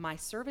 my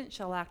servant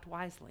shall act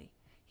wisely.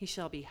 He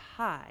shall be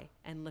high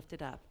and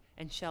lifted up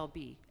and shall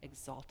be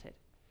exalted."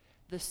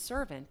 The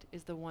servant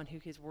is the one who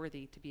is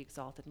worthy to be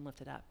exalted and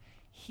lifted up.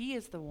 He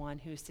is the one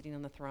who is sitting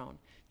on the throne.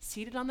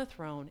 Seated on the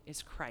throne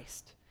is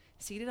Christ.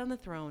 Seated on the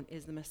throne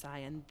is the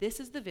Messiah. And this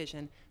is the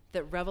vision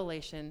that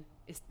Revelation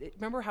is.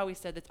 Remember how we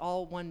said that's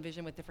all one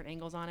vision with different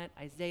angles on it?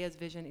 Isaiah's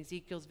vision,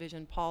 Ezekiel's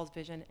vision, Paul's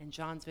vision, and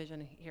John's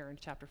vision here in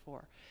chapter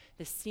 4.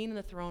 The scene in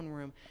the throne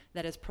room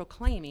that is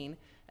proclaiming,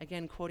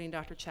 again quoting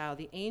Dr. Chow,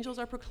 the angels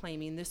are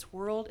proclaiming this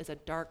world is a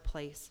dark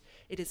place.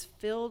 It is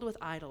filled with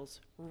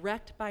idols,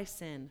 wrecked by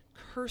sin,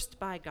 cursed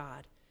by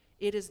God.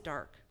 It is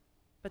dark.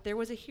 But there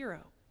was a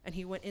hero, and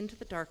he went into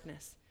the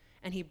darkness,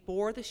 and he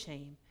bore the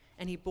shame,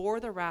 and he bore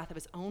the wrath of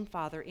his own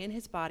Father in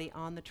his body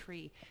on the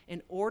tree,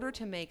 in order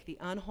to make the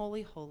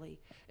unholy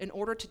holy, in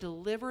order to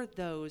deliver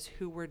those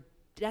who were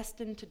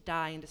destined to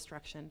die in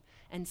destruction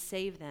and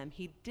save them.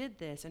 He did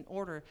this in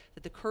order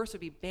that the curse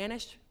would be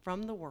banished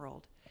from the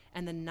world,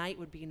 and the night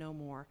would be no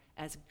more,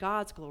 as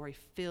God's glory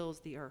fills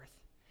the earth.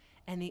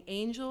 And the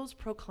angels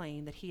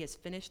proclaim that he has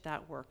finished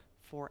that work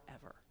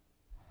forever.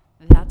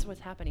 That's what's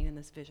happening in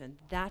this vision.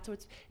 That's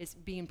what's is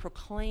being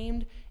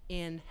proclaimed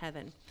in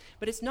heaven.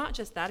 But it's not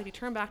just that. If you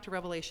turn back to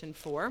Revelation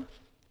 4,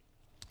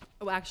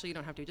 actually you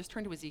don't have to. Just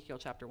turn to Ezekiel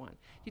chapter 1.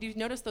 Did you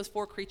notice those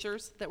 4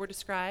 creatures that were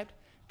described?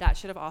 That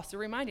should have also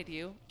reminded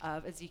you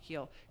of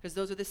Ezekiel, because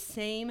those are the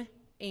same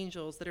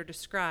angels that are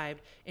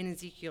described in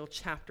Ezekiel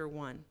chapter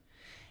 1.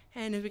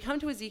 And as we come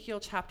to Ezekiel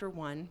chapter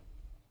 1,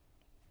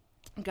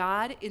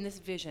 God in this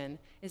vision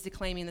is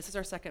declaiming, this is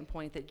our second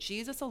point, that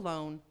Jesus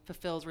alone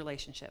fulfills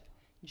relationship.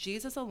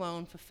 Jesus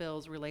alone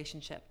fulfills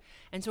relationship.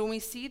 And so when we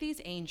see these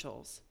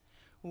angels,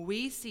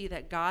 we see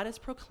that God is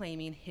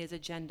proclaiming his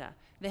agenda.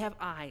 They have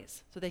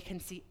eyes, so they can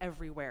see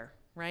everywhere,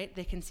 right?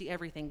 They can see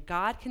everything.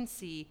 God can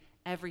see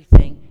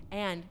everything,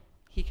 and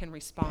he can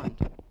respond.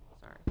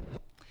 Sorry.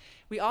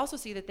 We also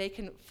see that they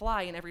can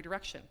fly in every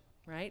direction,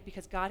 right?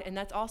 Because God, and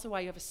that's also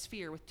why you have a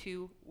sphere with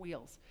 2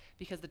 wheels,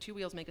 because the 2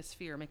 wheels make a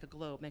sphere, make a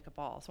globe, make a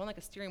ball. So unlike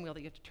a steering wheel that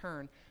you have to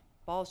turn,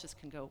 balls just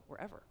can go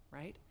wherever,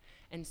 right?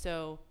 And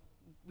so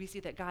we see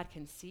that God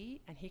can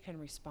see and he can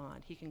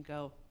respond. He can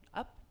go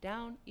up,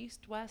 down,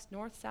 east, west,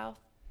 north, south,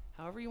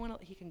 however you want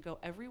to, he can go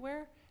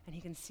everywhere and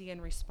he can see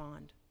and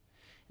respond.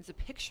 There's a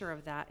picture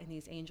of that in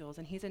these angels,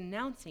 and he's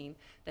announcing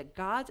that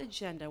God's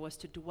agenda was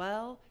to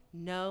dwell,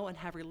 know, and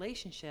have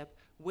relationship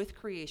with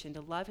creation,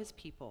 to love his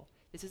people.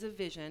 This is a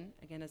vision,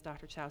 again, as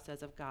Dr. Chow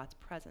says, of God's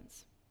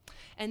presence.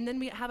 And then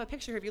we have a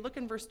picture. If you look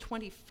in verse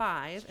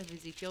 25 of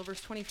Ezekiel,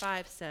 verse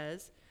 25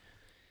 says,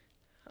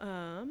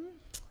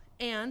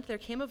 and there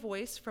came a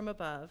voice from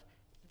above,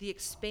 the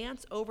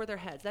expanse over their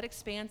heads. That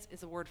expanse is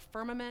the word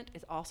firmament,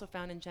 is also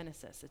found in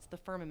Genesis. It's the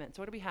firmament.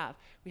 So what do we have?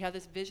 We have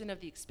this vision of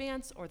the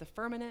expanse or the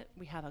firmament.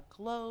 We have a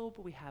globe.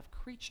 We have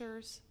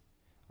creatures,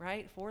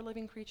 right? 4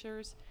 living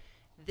creatures.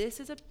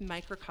 This is a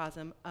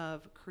microcosm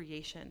of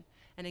creation.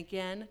 And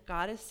again,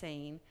 God is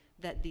saying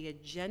that the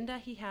agenda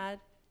he had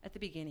at the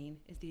beginning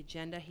is the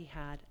agenda he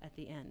had at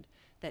the end.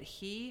 That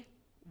he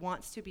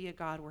wants to be a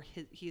God where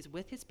he is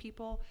with his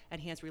people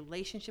and he has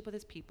relationship with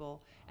his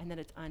people, and that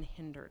it's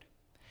unhindered.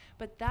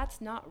 But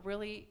that's not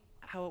really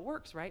how it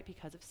works, right?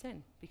 Because of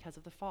sin, because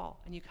of the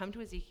fall. And you come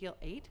to Ezekiel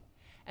 8,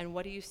 and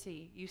what do you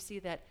see? You see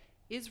that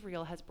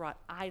Israel has brought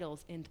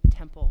idols into the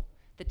temple.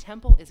 The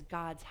temple is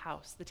God's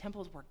house. The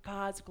temple is where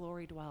God's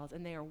glory dwells,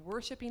 and they are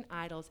worshiping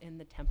idols in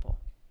the temple.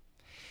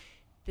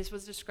 This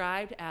was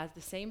described as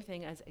the same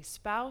thing as a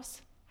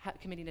spouse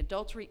committing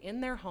adultery in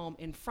their home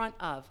in front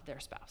of their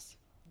spouse.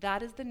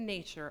 That is the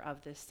nature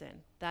of this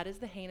sin. That is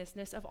the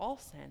heinousness of all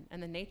sin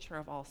and the nature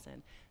of all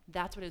sin.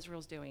 That's what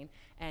Israel's doing.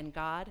 And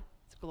God's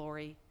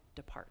glory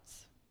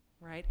departs,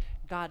 right?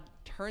 God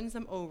turns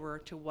them over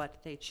to what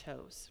they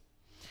chose.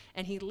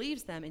 And he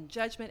leaves them in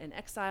judgment and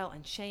exile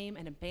and shame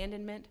and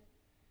abandonment.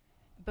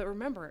 But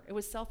remember, it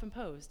was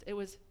self-imposed.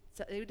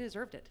 They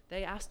deserved it.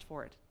 They asked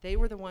for it. They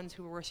were the ones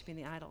who were worshiping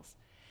the idols.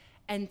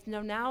 And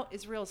now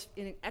Israel's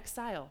in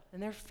exile,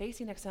 and they're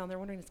facing exile, and they're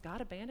wondering, has God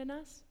abandoned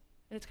us?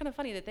 And it's kind of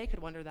funny that they could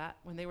wonder that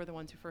when they were the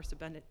ones who first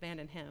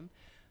abandoned him.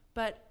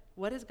 But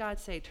what does God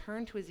say?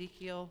 Turn to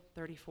Ezekiel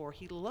 34.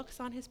 He looks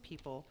on his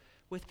people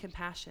with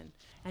compassion,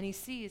 and he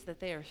sees that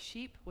they are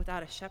sheep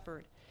without a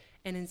shepherd.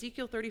 And in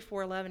Ezekiel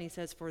 34:11, he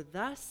says, "For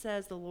thus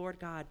says the Lord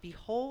God,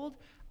 behold,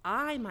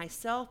 I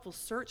myself will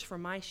search for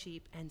my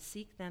sheep and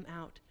seek them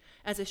out.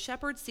 As a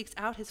shepherd seeks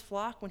out his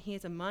flock when he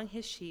is among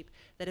his sheep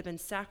that have been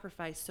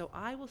sacrificed, so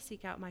I will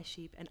seek out my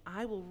sheep, and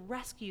I will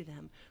rescue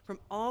them from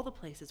all the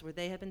places where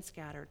they have been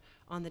scattered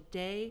on a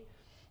day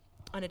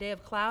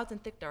of clouds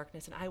and thick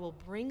darkness, and I will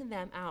bring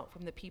them out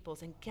from the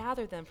peoples and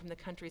gather them from the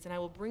countries, and I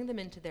will bring them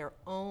into their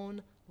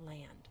own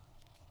land.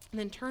 And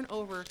then turn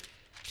over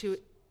to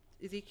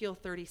Ezekiel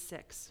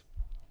 36.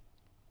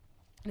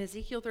 In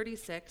Ezekiel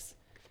 36,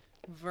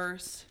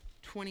 verse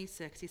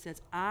 26, he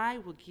says, I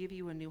will give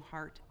you a new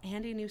heart,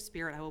 and a new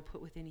spirit I will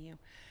put within you.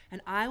 And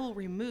I will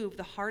remove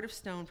the heart of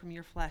stone from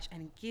your flesh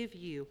and give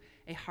you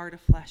a heart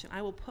of flesh. And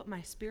I will put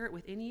my spirit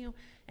within you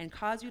and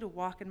cause you to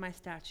walk in my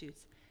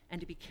statutes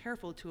and to be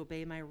careful to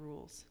obey my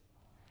rules.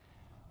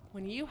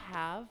 When you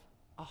have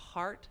a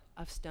heart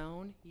of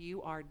stone,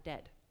 you are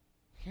dead.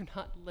 You're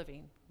not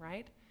living,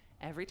 right?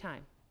 Every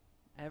time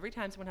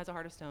someone has a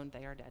heart of stone,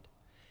 they are dead.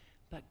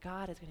 But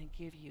God is going to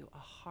give you a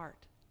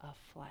heart of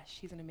flesh.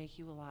 He's going to make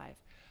you alive.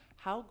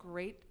 How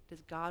great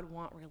does God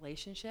want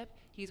relationship?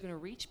 He's going to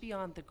reach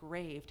beyond the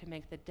grave to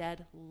make the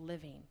dead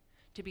living,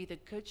 to be the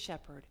good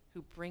shepherd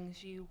who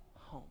brings you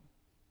home.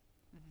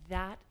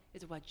 That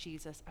is what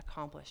Jesus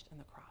accomplished on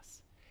the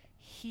cross.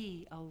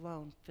 He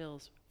alone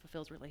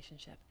fulfills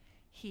relationship.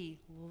 He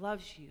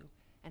loves you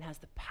and has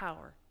the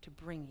power to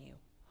bring you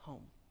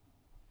home.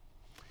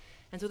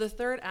 And so the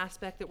third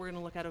aspect that we're going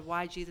to look at of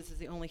why Jesus is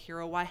the only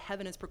hero, why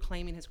heaven is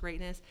proclaiming his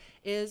greatness,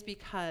 is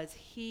because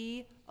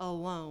he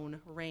alone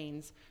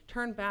reigns.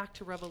 Turn back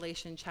to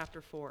Revelation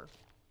chapter 4.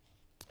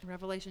 In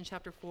Revelation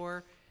chapter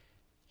 4,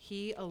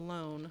 he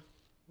alone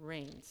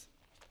reigns.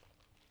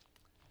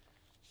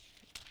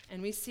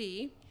 And we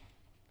see,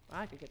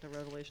 I could get to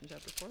Revelation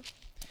chapter 4.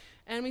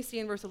 And we see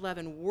in verse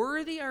 11,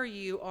 worthy are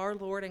you, our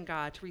Lord and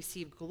God, to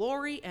receive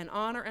glory and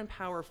honor and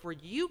power, for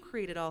you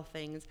created all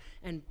things,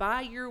 and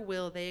by your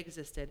will they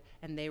existed,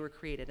 and they were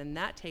created. And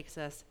that takes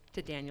us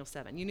to Daniel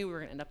 7. You knew we were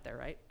going to end up there,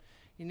 right?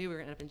 You knew we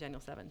were going to end up in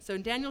Daniel 7. So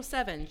in Daniel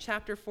 7,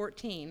 chapter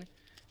 14,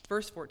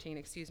 verse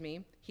 14,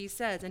 he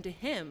says, and to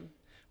him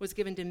was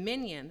given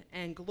dominion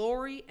and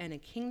glory and a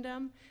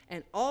kingdom,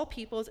 and all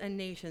peoples and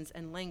nations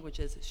and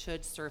languages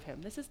should serve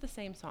him. This is the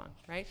same song,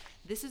 right?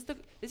 This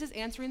is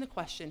answering the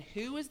question,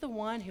 who is the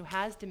one who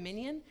has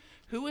dominion?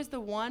 Who is the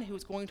one who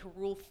is going to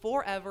rule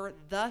forever,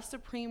 the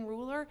supreme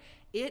ruler?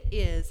 It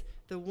is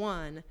the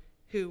one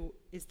who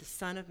is the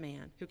Son of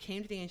Man, who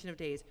came to the Ancient of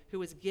Days, who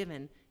was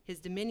given his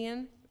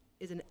dominion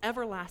is an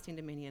everlasting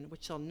dominion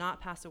which shall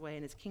not pass away,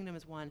 and his kingdom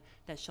is one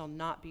that shall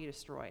not be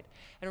destroyed.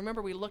 And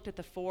remember, we looked at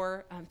the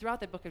four,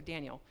 throughout the book of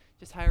Daniel,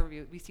 just high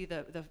review, we see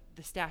the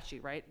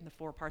statue, right? And the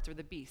four parts are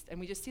the beast.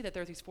 And we just see that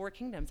there's these four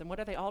kingdoms, and what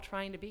are they all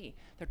trying to be?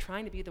 They're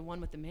trying to be the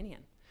one with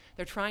dominion.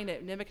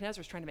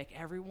 Nebuchadnezzar's trying to make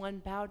everyone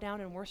bow down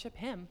and worship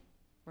him,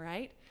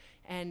 right?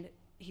 And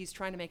he's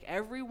trying to make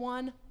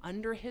everyone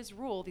under his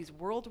rule, these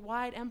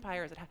worldwide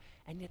empires,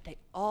 and yet they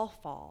all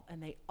fall,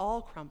 and they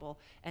all crumble,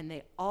 and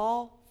they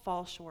all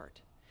fall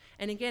short.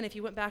 And again, if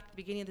you went back to the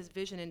beginning of this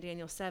vision in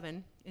Daniel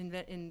 7,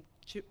 in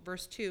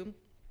verse 2,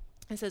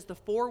 it says, the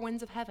four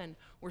winds of heaven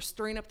were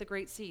stirring up the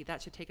great sea.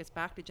 That should take us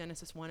back to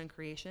Genesis 1 and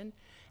creation.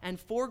 And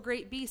four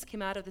great beasts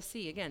came out of the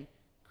sea. Again,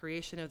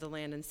 creation of the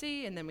land and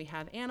sea, and then we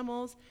have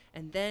animals,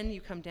 and then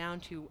you come down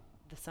to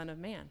the Son of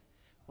Man.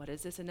 What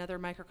is this? Another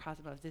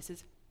microcosm of this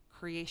is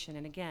creation.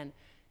 And again,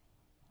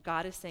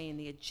 God is saying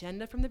the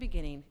agenda from the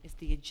beginning is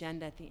the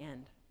agenda at the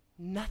end.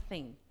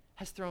 Nothing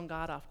has thrown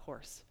God off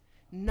course.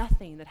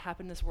 Nothing that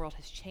happened in this world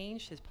has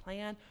changed his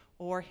plan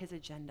or his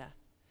agenda.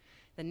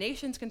 The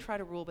nations can try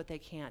to rule, but they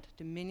can't.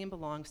 Dominion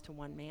belongs to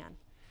one man.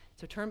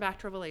 So turn back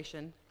to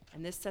Revelation,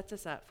 and this sets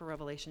us up for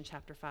Revelation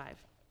chapter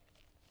 5.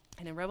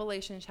 And in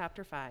Revelation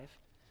chapter 5,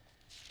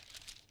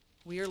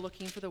 we are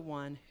looking for the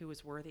one who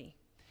is worthy.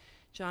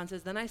 John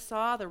says, then I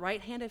saw the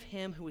right hand of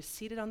him who was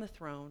seated on the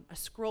throne, a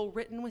scroll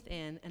written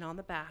within and on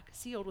the back,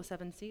 sealed with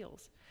 7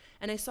 seals.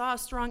 And I saw a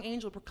strong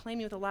angel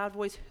proclaiming with a loud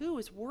voice, who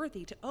is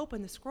worthy to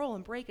open the scroll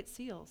and break its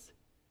seals?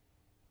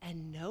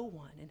 And no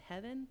one in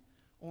heaven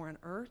or on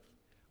earth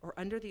or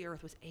under the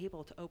earth was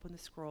able to open the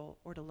scroll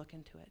or to look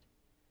into it.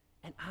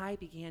 And I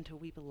began to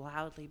weep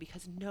loudly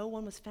because no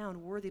one was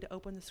found worthy to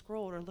open the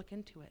scroll or look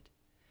into it.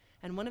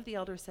 And one of the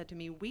elders said to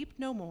me, weep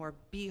no more,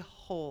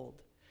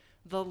 behold,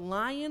 the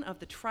Lion of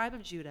the tribe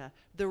of Judah,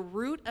 the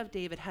Root of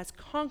David, has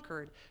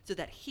conquered so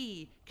that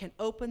he can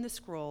open the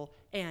scroll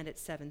and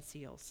its 7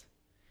 seals.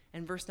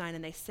 And verse 9,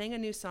 and they sang a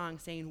new song,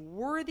 saying,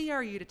 worthy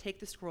are you to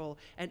take the scroll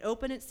and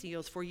open its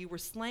seals, for you were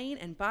slain,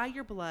 and by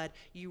your blood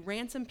you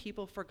ransomed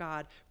people for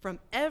God from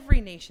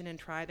every nation and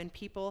tribe and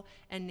people,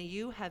 and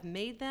you have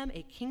made them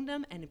a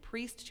kingdom and a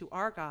priest to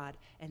our God,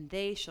 and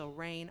they shall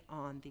reign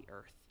on the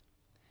earth.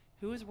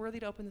 Who is worthy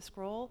to open the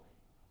scroll?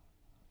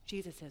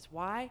 Jesus is.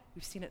 Why?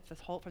 We've seen it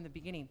from the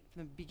beginning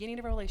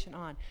of Revelation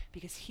on,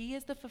 because he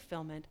is the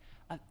fulfillment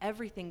of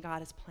everything God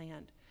has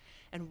planned.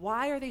 And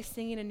why are they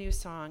singing a new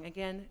song?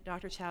 Again,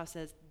 Dr. Chow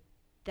says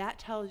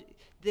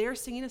they're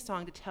singing a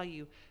song to tell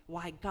you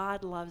why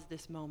God loves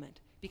this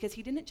moment, because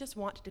he didn't just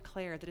want to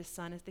declare that his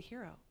son is the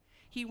hero.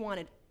 He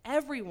wanted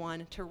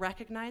everyone to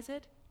recognize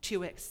it,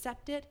 to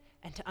accept it,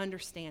 and to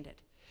understand it.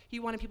 He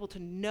wanted people to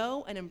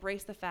know and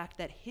embrace the fact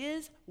that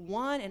his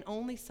one and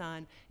only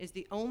Son is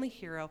the only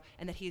hero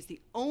and that he is the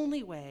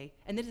only way,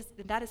 and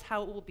that is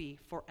how it will be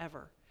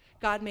forever.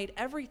 God made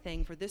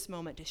everything for this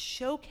moment to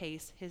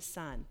showcase his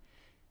Son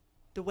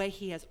the way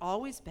he has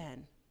always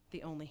been,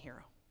 the only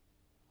hero.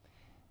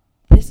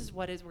 This is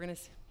what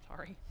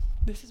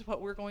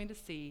we're going to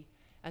see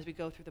as we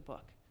go through the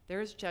book. There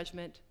is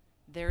judgment,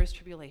 there is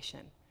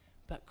tribulation,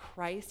 but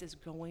Christ is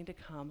going to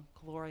come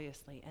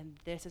gloriously, and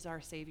this is our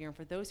Savior. And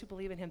for those who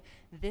believe in him,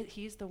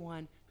 he's the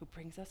one who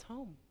brings us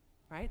home,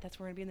 right? That's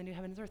where we're going to be in the new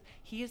heaven and earth.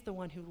 He is the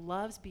one who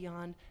loves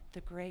beyond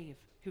the grave,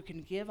 who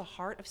can give a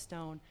heart of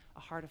stone, a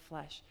heart of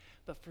flesh.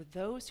 But for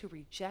those who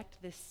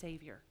reject this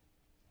Savior,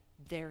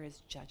 there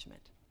is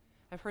judgment.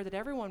 I've heard that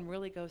everyone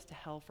really goes to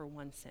hell for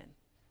one sin,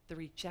 the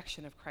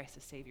rejection of Christ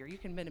as Savior. You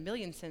can commit a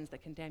million sins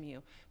that condemn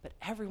you, but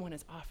everyone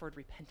is offered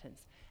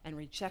repentance, and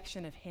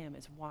rejection of him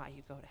is why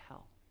you go to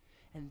hell.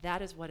 And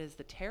that is what is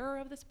the terror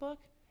of this book,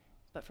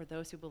 but for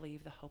those who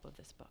believe, the hope of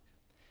this book.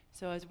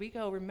 So as we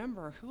go,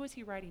 remember, who is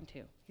he writing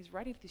to? He's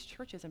writing to these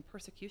churches in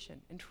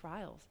persecution, in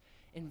trials,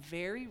 in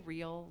very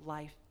real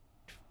life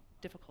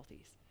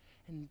difficulties.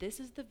 And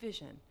this is the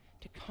vision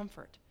to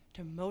comfort,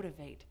 to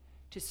motivate,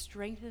 to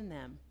strengthen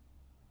them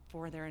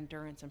for their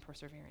endurance and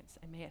perseverance.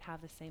 And may it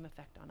have the same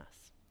effect on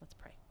us. Let's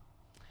pray.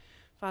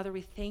 Father,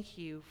 we thank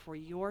you for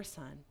your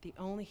Son, the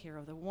only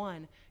hero, the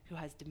one who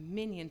has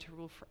dominion to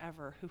rule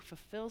forever, who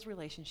fulfills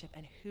relationship,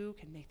 and who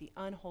can make the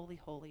unholy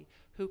holy,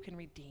 who can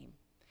redeem.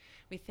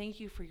 We thank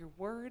you for your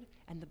word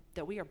and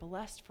that we are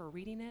blessed for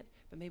reading it,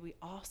 but may we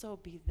also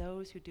be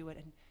those who do it,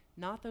 and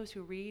not those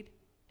who read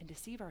and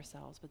deceive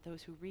ourselves, but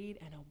those who read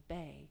and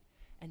obey,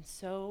 and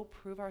so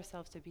prove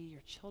ourselves to be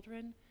your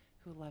children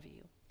who love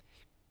you.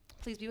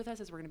 Please be with us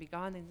as we're going to be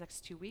gone in the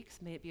next 2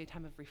 weeks. May it be a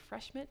time of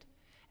refreshment,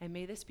 and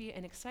may this be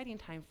an exciting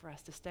time for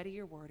us to study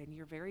your word and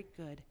your very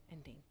good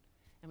ending.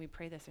 And we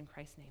pray this in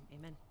Christ's name.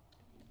 Amen.